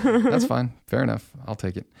 That's fine. Fair enough. I'll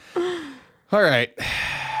take it. All right.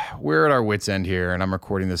 We're at our wit's end here, and I'm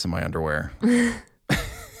recording this in my underwear.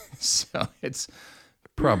 So it's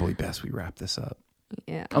probably best we wrap this up.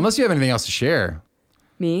 Yeah. Unless you have anything else to share.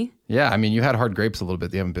 Me? Yeah, I mean, you had Hard Grapes a little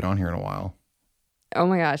bit. They haven't been on here in a while. Oh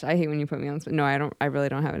my gosh, I hate when you put me on... No, I don't. I really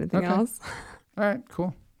don't have anything Okay. else. All right,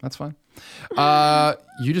 cool. That's fine.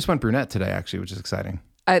 You just went brunette today, actually, which is exciting.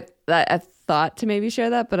 I thought to maybe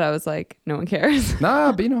share that, but I was like, no one cares.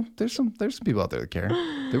 Nah, but there's some people out there that care.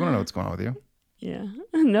 They want to know what's going on with you. Yeah.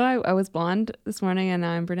 No, I was blonde this morning and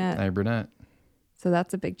now I'm brunette. Now you're brunette. So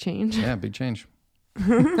that's a big change. Yeah, big change.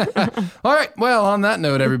 All right. Well, on that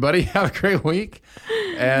note, everybody, have a great week.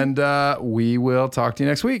 And we will talk to you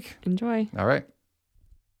next week. Enjoy. All right.